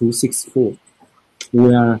X264,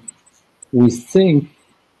 where we think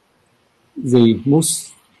the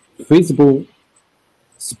most feasible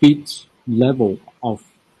speed level of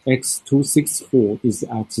X264 is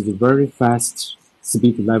at the very fast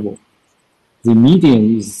speed level. The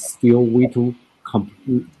median is still way too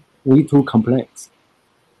complex.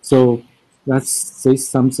 So that says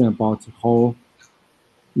something about how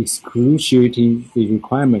excruciating the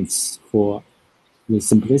requirements for the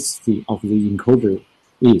simplicity of the encoder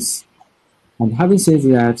is. And having said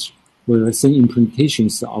that, we are seeing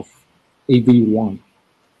implementations of AV1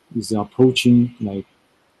 is approaching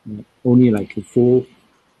only 4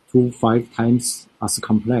 to 5 times as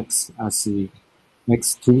complex as the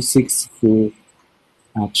X264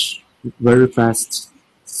 at very fast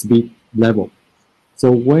speed level.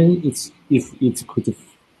 So if it could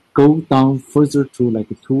go down further to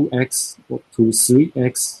 2x or to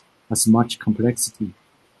 3x as much complexity,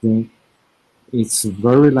 then it's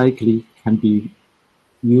very likely can be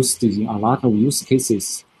used in a lot of use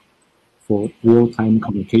cases for real-time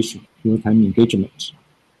communication, real-time engagement.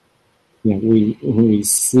 Yeah, we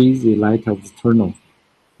see the light of the tunnel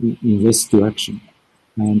in this direction.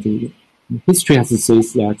 And history has said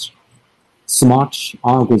that smart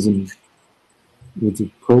algorithm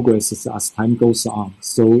with progress as time goes on,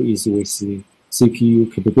 so is with the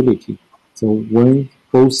CPU capability. So when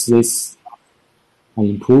both this are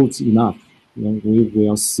improved enough, then we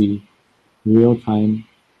will see real-time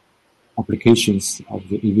applications of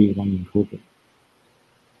the AV1 encoder.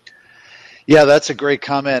 Yeah, that's a great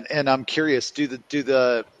comment. And I'm curious, do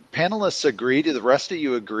the panelists agree, do the rest of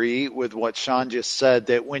you agree with what Shawn just said,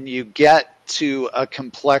 that when you get to a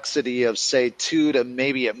complexity of, say, 2 to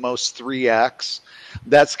maybe at most 3x,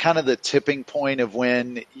 that's kind of the tipping point of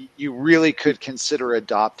when you really could consider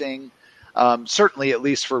adopting, certainly at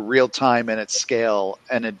least for real time and at scale,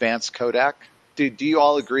 an advanced codec? Do you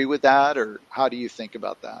all agree with that, or how do you think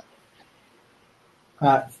about that?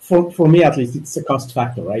 For me, at least, it's a cost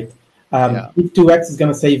factor, right? If 2x is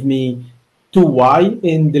going to save me 2y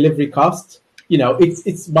in delivery cost,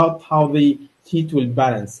 it's about how the heat will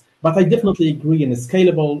balance. But I definitely agree in a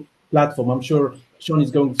scalable platform. I'm sure Shawn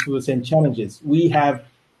is going through the same challenges. We have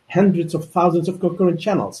hundreds of thousands of concurrent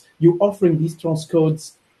channels. You're offering these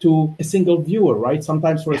transcodes to a single viewer, right?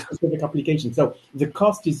 Sometimes for a specific application. So the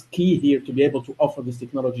cost is key here to be able to offer this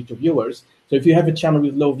technology to viewers. So if you have a channel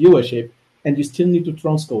with low viewership and you still need to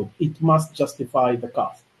transcode, it must justify the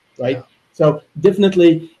cost, right? Yeah. So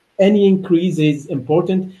definitely any increase is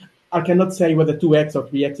important. I cannot say whether 2x or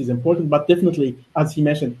 3x is important, but definitely, as he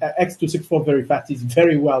mentioned, X264 very fast is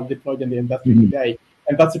very well deployed in the industry today.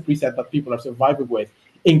 And that's a preset that people are surviving with.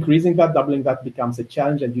 Increasing that, doubling that becomes a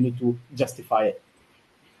challenge, and you need to justify it.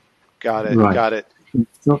 Got it. Right. Got it.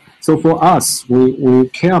 So for us, we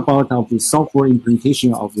care about the software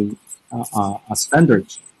implementation of the standard,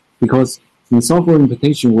 because in software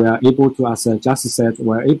implementation, we are able to, as I just said,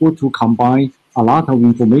 we are able to combine a lot of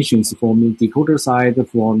information from the decoder side,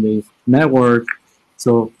 from the network.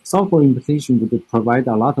 So software implementation would provide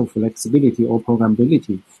a lot of flexibility or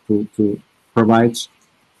programmability to provide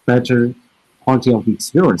better quality of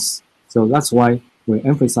experience. So that's why we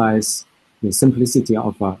emphasize the simplicity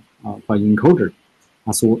of an encoder.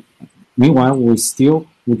 Meanwhile, we still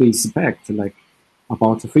would expect like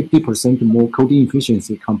about 50% more coding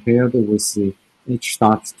efficiency compared with the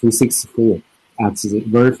H.264 at the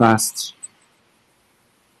very fast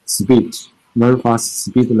speed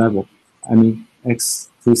level. I mean,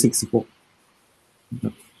 X264.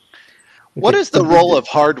 What is the role of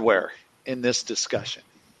hardware in this discussion?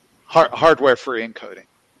 Hardware for encoding,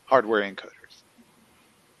 hardware encoders.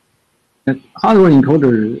 Hardware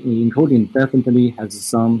encoding definitely has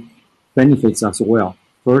some benefits as well.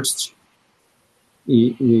 First,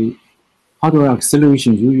 hardware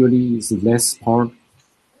acceleration usually is less power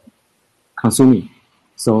consuming.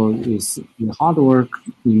 So the hardware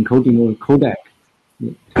encoding or codec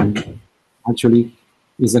can actually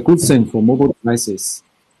is a good thing for mobile devices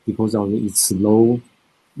because of its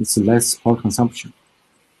less power consumption.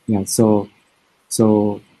 Yeah, so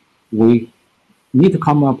we need to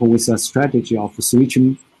come up with a strategy of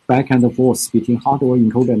switching back and forth between hardware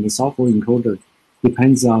encoder and the software encoder.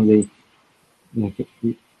 Depends on the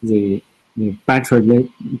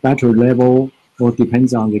battery level, or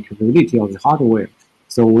depends on the capability of the hardware.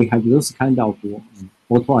 So we have those kind of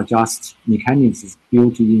auto adjust mechanisms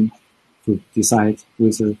built in to decide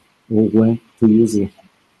whether or when to use the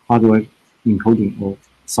hardware encoding or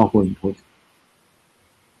software encoding.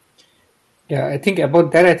 Yeah, I think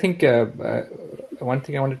about that, I think one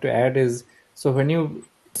thing I wanted to add is, so when you,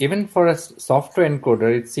 even for a software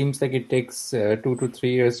encoder, it seems like it takes 2 to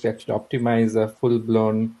 3 years to actually optimize a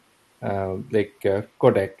full-blown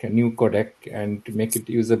codec, a new codec, and to make it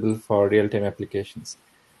usable for real-time applications.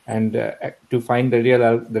 And to find the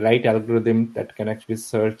right algorithm that can actually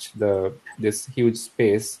search this huge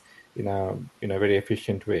space in a very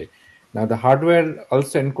efficient way. Now, the hardware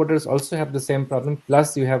encoders also have the same problem.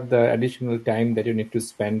 Plus, you have the additional time that you need to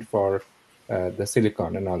spend for the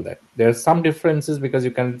silicon and all that. There are some differences because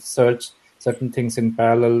you can search certain things in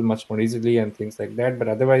parallel much more easily and things like that. But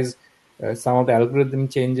otherwise, some of the algorithm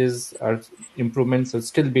changes or improvements will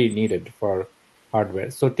still be needed for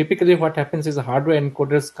hardware. So typically what happens is the hardware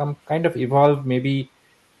encoders kind of evolve maybe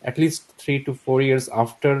at least 3 to 4 years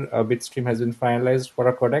after a bitstream has been finalized for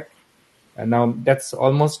a codec. And now that's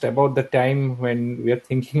almost about the time when we are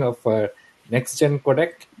thinking of a next-gen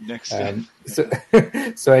codec.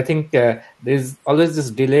 So I think there's always this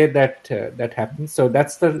delay that happens. So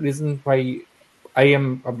that's the reason why I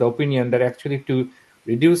am of the opinion that actually to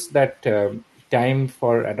reduce that time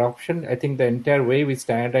for adoption, I think the entire way we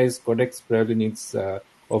standardize codecs probably needs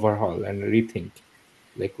overhaul and rethink.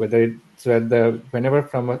 Like whether whenever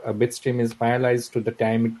from a bitstream is finalized to the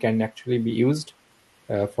time it can actually be used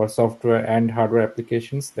for software and hardware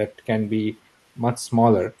applications, that can be much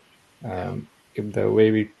smaller if the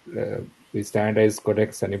way we standardize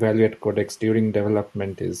codecs and evaluate codecs during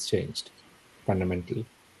development is changed fundamentally.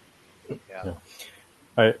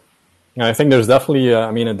 I think there's definitely,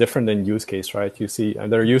 a different in use case, right? You see,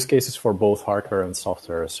 there are use cases for both hardware and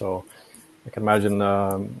software. So I can imagine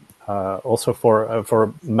also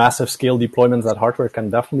for massive scale deployments that hardware can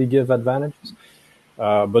definitely give advantages.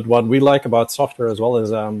 But what we like about software as well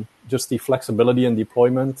is just the flexibility in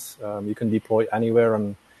deployment. You can deploy anywhere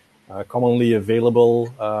on commonly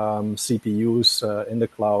available CPUs in the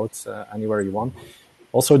cloud, anywhere you want.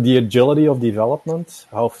 Also, the agility of development,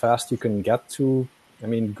 how fast you can get to,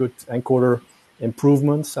 good encoder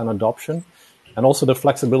improvements and adoption. And also the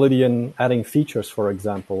flexibility in adding features, for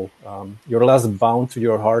example. You're less bound to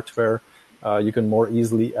your hardware. You can more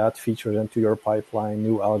easily add features into your pipeline,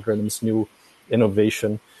 new algorithms, new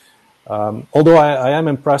innovation. Although I am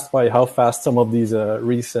impressed by how fast some of these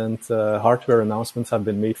recent hardware announcements have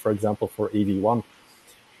been made, for example, for AV1.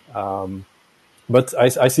 But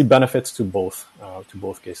I see benefits to both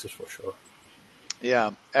cases for sure.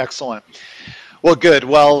 Yeah, excellent. Well, good.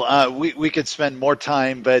 Well, we could spend more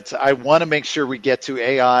time, but I want to make sure we get to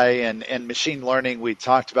AI and machine learning. We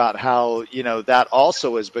talked about how, that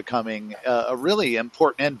also is becoming a really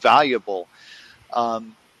important and valuable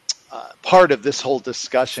part of this whole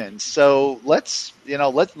discussion. So let's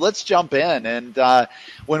jump in. And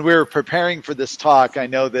when we were preparing for this talk, I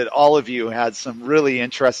know that all of you had some really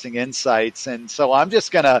interesting insights. And so I'm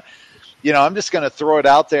just going to throw it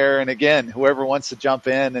out there. And again, whoever wants to jump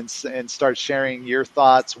in and start sharing your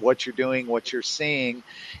thoughts, what you're doing, what you're seeing.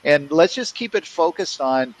 And let's just keep it focused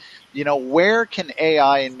on, where can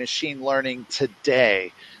AI and machine learning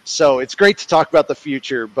today? So it's great to talk about the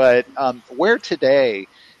future, but where today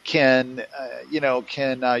can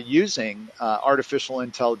using artificial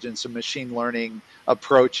intelligence and machine learning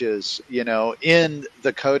approaches, in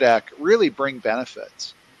the codec really bring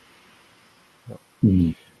benefits?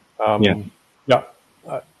 Yeah.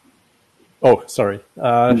 Oh, sorry.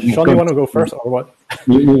 Shawn, you want to go first or what?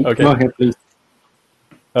 Okay. Go ahead, please.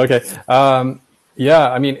 Okay.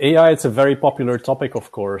 Yeah, I mean, AI, it's a very popular topic,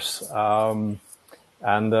 of course.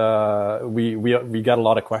 And we get a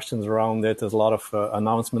lot of questions around it. There's a lot of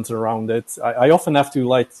announcements around it. I often have to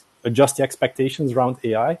like adjust the expectations around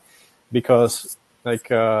AI because like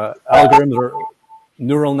algorithms or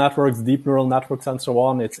neural networks, deep neural networks, and so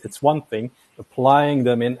on. It's one thing. Applying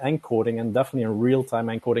them in encoding and definitely in real-time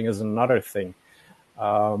encoding is another thing.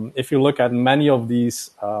 If you look at many of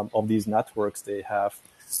these networks, they have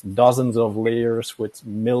dozens of layers with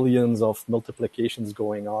millions of multiplications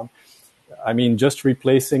going on. I mean, just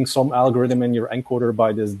replacing some algorithm in your encoder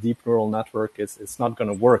by this deep neural network, it's not going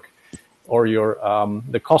to work, or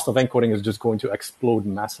the cost of encoding is just going to explode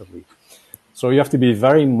massively. So you have to be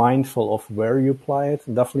very mindful of where you apply it.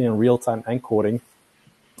 Definitely in real-time encoding,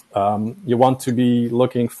 you want to be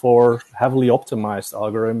looking for heavily optimized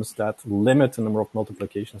algorithms that limit the number of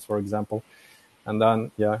multiplications, for example. And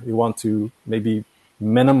then, you want to maybe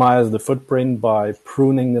minimize the footprint by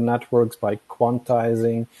pruning the networks, by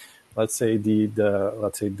quantizing, let's say the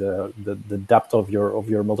depth of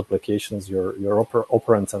your multiplications, your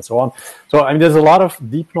operands, and so on. So I mean, there's a lot of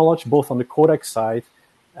deep knowledge both on the codec side,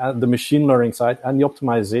 the machine learning side, and the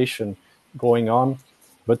optimization going on.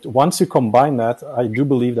 But once you combine that, I do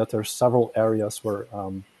believe that there are several areas where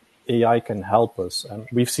AI can help us, and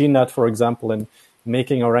we've seen that, for example, in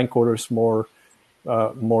making our encoders more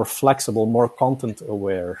flexible, more content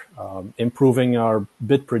aware, improving our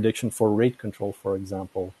bit prediction for rate control, for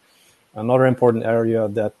example. Another important area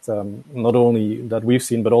that not only that we've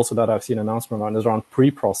seen, but also that I've seen announcement on is around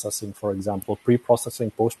pre-processing, for example,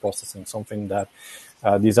 pre-processing, post-processing, something that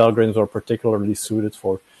these algorithms are particularly suited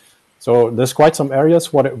for. So there's quite some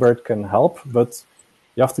areas where it can help, but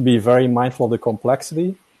you have to be very mindful of the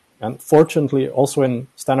complexity. And fortunately, also in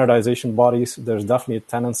standardization bodies, there's definitely a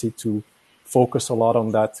tendency to focus a lot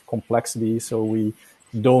on that complexity, so we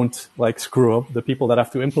don't like screw up the people that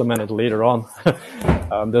have to implement it later on.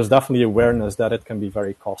 There's definitely awareness that it can be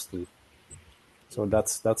very costly. So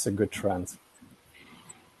that's a good trend.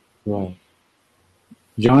 Right.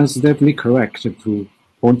 John is definitely correct to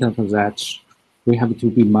point out that we have to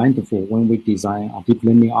be mindful when we design a deep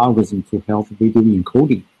learning algorithm to help video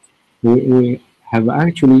encoding. We have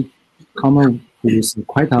actually come up with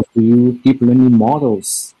quite a few deep learning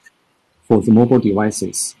models for the mobile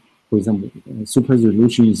devices. For example, super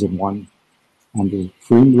resolution is one, and the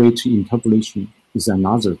frame rate interpolation is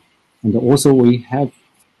another. And also we have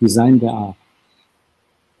designed a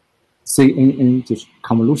CNN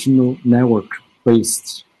convolutional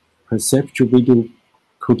network-based perceptual video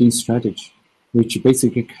coding strategy, which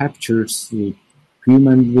basically captures the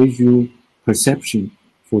human visual perception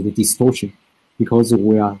for the distortion, because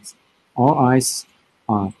our eyes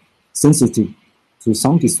are sensitive to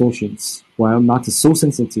some distortions, while not so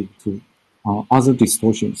sensitive to other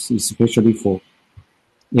distortions, especially for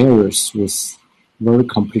areas with very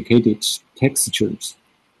complicated textures.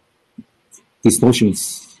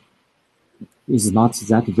 Distortions is not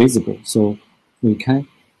that visible, so we can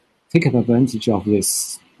take advantage of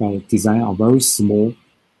this by designing a very small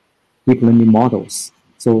deep learning models.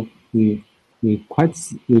 So the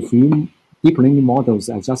few deep learning models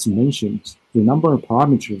I just mentioned, the number of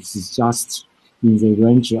parameters is just in the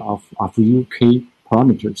range of a few K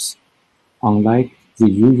parameters, unlike the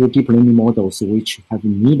usual deep learning models, which have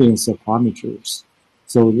millions of parameters.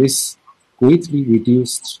 So this greatly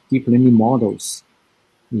reduced deep learning models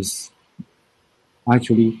is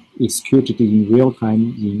actually executed in real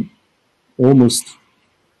time in almost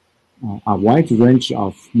a wide range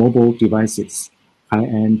of mobile devices,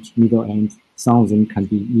 high-end, middle-end. Some of them can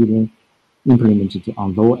be even implemented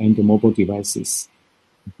on low-end mobile devices.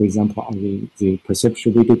 For example, the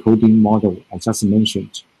perceptual video coding model I just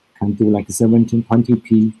mentioned can do like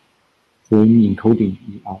 1720p frame encoding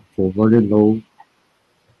for very low-end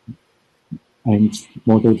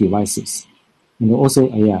mobile devices. And also,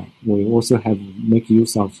 we also have make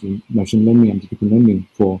use of machine learning and deep learning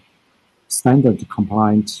for standard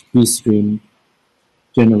compliant B-stream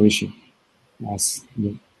generation, as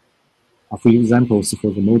a few examples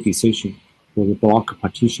for the node decision, for the block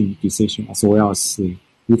partition decision, as well as the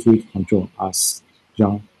bitrate control, as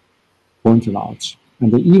Zhong pointed out.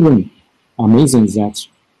 And even amazing that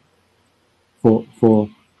for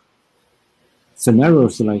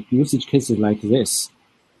scenarios like usage cases like this,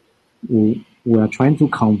 we are trying to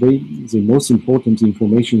convey the most important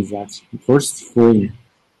information that the first frame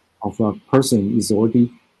of a person is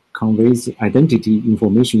already conveys identity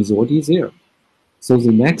information is already there. So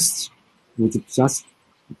the next would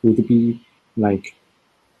be like,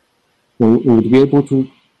 we would be able to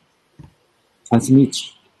transmit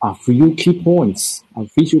a few key points,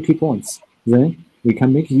 feature key points. Then we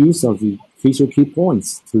can make use of the feature key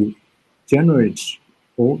points to generate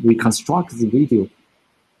or reconstruct the video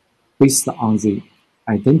based on the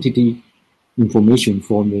identity information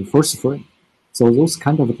from the first frame. So those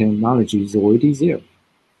kind of technology is already there.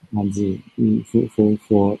 And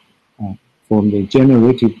from the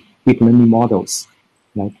generative deep learning models,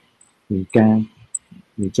 like the GAN,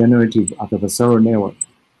 the generative adversarial network,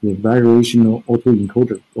 the variational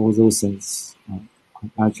autoencoder, all those things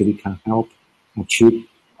actually can help achieve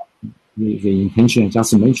the intention I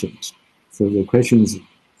just mentioned. So the question is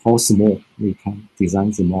how small we can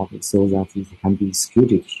design the model so that it can be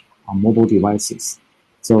executed on mobile devices.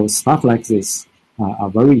 So stuff like this are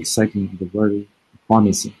very exciting and very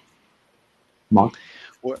promising. Mark?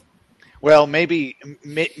 Well, maybe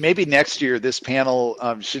next year this panel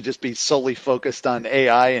should just be solely focused on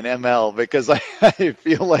AI and ML, because I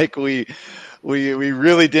feel like we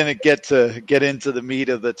really didn't get into the meat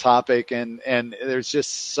of the topic, and there's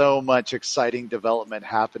just so much exciting development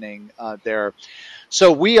happening there.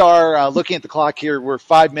 So we are looking at the clock here. We're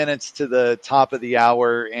 5 minutes to the top of the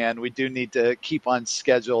hour, and we do need to keep on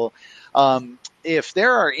schedule. If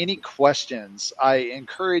there are any questions, I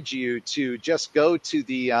encourage you to just go to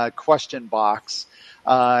the question box.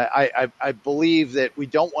 I believe that we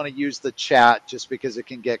don't want to use the chat just because it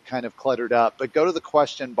can get kind of cluttered up, but go to the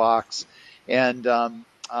question box and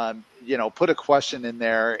put a question in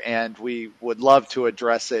there, and we would love to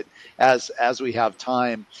address it as we have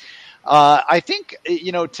time. I think,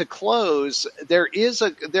 to close, there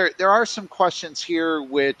are some questions here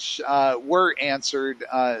which were answered.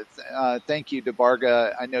 Thank you,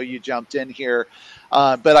 Debargha. I know you jumped in here,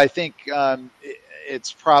 but I think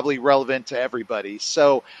it's probably relevant to everybody.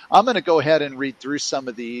 So I'm going to go ahead and read through some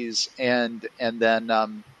of these, and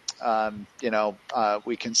then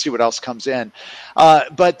we can see what else comes in.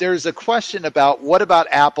 But there's a question about what about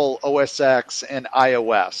Apple OS X and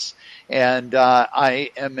iOS? And I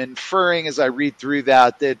am inferring as I read through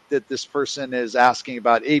that this person is asking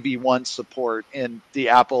about AV1 support in the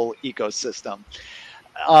Apple ecosystem.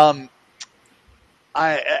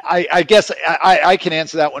 I guess I can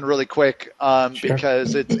answer that one really quick Sure.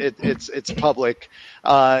 because it's public.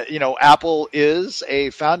 Apple is a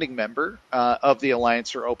founding member of the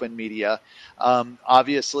Alliance for Open Media.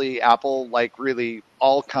 Obviously, Apple, like really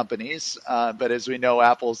all companies, but as we know,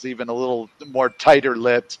 Apple's even a little more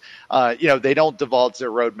tighter-lipped. They don't divulge their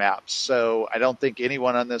roadmaps. So I don't think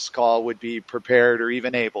anyone on this call would be prepared or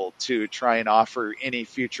even able to try and offer any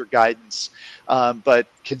future guidance. But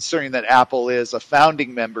considering that Apple is a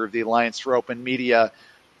founding member of the Alliance for Open Media,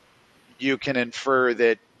 you can infer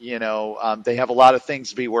that they have a lot of things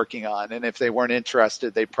to be working on, and if they weren't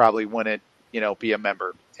interested, they probably wouldn't be a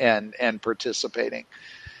member and participating.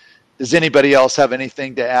 Does anybody else have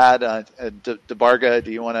anything to add? Debargha,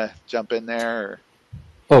 do you want to jump in there? Or?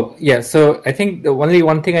 Oh, yeah. So I think the only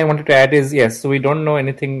one thing I wanted to add is, yes, so we don't know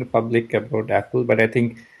anything public about Apple, but I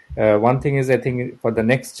think one thing is, I think for the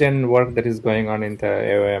next gen work that is going on in the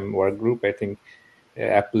AOM work group, I think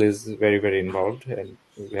Apple is very, very involved, and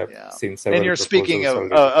we have seen several. And you're speaking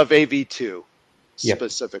of AV2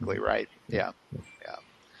 specifically, yep. Right? Yeah.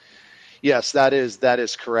 Yes, that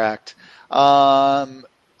is correct.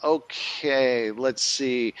 Okay, let's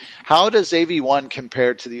see. How does AV1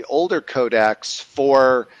 compare to the older codecs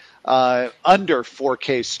for under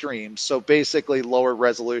 4K streams? So basically lower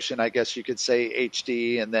resolution, I guess you could say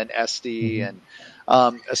HD and then SD, and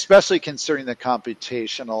especially considering the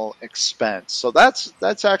computational expense. So that's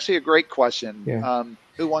actually a great question. Yeah.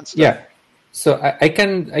 Who wants to? Yeah. So I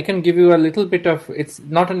can give you a little bit of, it's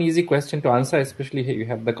not an easy question to answer, especially you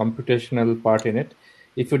have the computational part in it.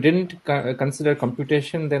 If you didn't consider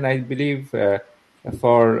computation, then I believe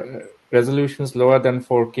for resolutions lower than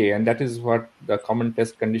 4K, and that is what the common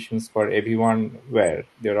test conditions for AV1 were.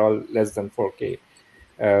 They're all less than 4K.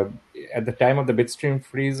 At the time of the bitstream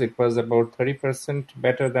freeze, it was about 30%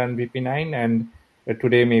 better than VP9, and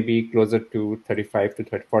today maybe closer to 35 to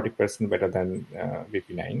 40% better than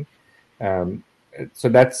VP9. So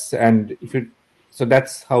that's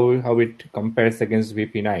how it compares against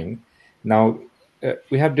VP9. Now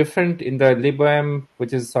we have different in the LibOM,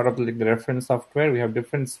 which is sort of like the reference software. We have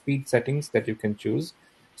different speed settings that you can choose.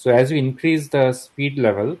 So as you increase the speed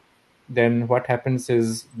level, then what happens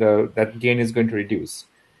is that gain is going to reduce.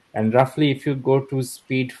 And roughly, if you go to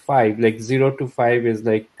speed 5, like 0 to 5 is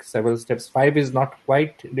like several steps. 5 is not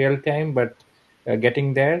quite real time, but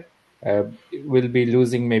getting there will be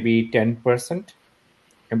losing maybe 10%.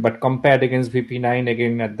 But compared against VP9,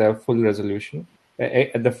 again at the full resolution,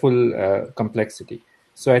 at the full complexity.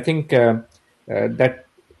 So I think that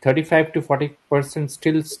 35 to 40%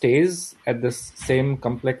 still stays at the same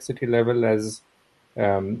complexity level as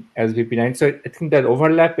VP9. So I think that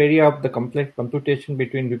overlap area of the complex computation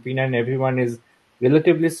between VP9 and AV1 is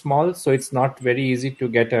relatively small, so it's not very easy to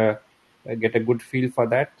get a good feel for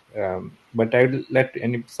that. But I will let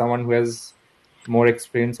someone who has more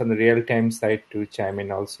experience on the real-time side to chime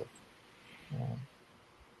in also.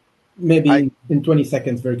 Maybe in 20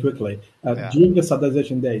 seconds, very quickly. During the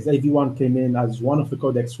standardization days, AV1 came in as one of the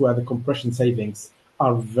codecs where the compression savings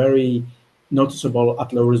are very noticeable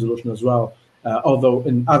at low resolution as well. Although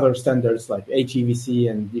in other standards like HEVC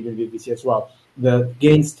and even VVC as well, the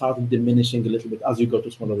gains started diminishing a little bit as you go to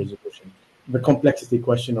smaller resolution. The complexity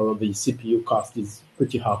question or the CPU cost is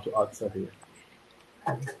pretty hard to answer here.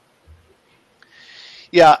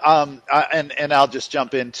 Yeah, and I'll just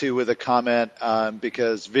jump in too with a comment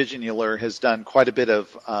because Visionular has done quite a bit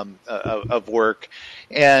of work,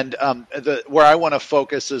 and where I want to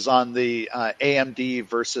focus is on the AMD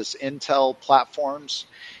versus Intel platforms,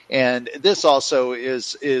 and this also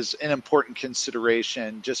is an important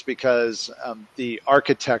consideration just because the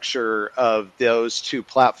architecture of those two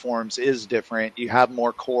platforms is different. You have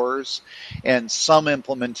more cores, and some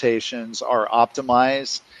implementations are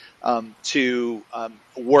optimized to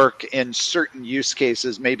work in certain use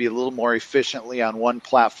cases maybe a little more efficiently on one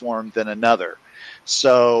platform than another.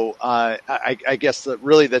 So I guess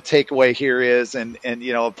really the takeaway here is, and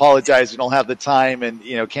apologize, we don't have the time and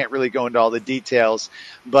can't really go into all the details,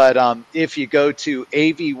 but if you go to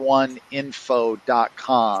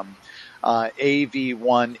AV1info.com,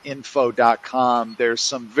 AV1info.com, there's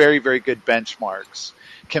some very, very good benchmarks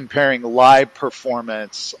comparing live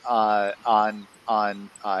performance on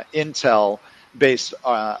Intel-based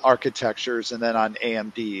architectures and then on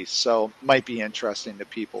AMD. So might be interesting to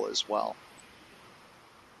people as well.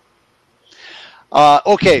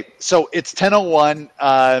 Okay, so it's 10:01.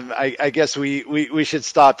 I guess we should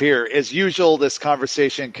stop here. As usual, this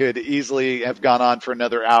conversation could easily have gone on for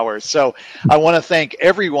another hour. So I want to thank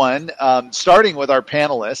everyone, starting with our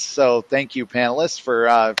panelists. So thank you, panelists,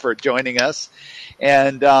 for joining us.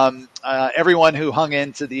 And everyone who hung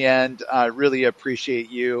in to the end, really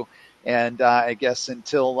appreciate you. And I guess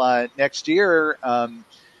until next year,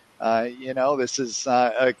 this is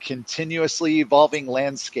a continuously evolving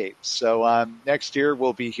landscape. So next year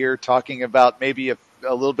we'll be here talking about maybe a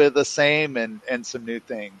little bit of the same and some new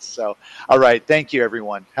things. So, all right. Thank you,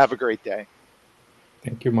 everyone. Have a great day.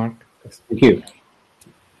 Thank you, Mark. Thank you.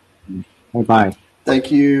 Bye-bye.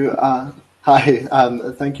 Thank you. Hi.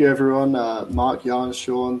 Thank you, everyone. Mark, Jan,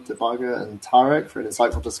 Shawn, Debargha, and Tarek for an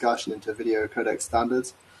insightful discussion into video codec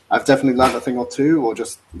standards. I've definitely learned a thing or two, or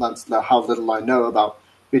just learned how little I know about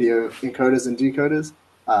video encoders and decoders.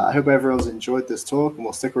 I hope everyone's enjoyed this talk, and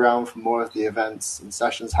will stick around for more of the events and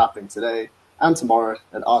sessions happening today and tomorrow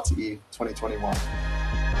at RTE 2021.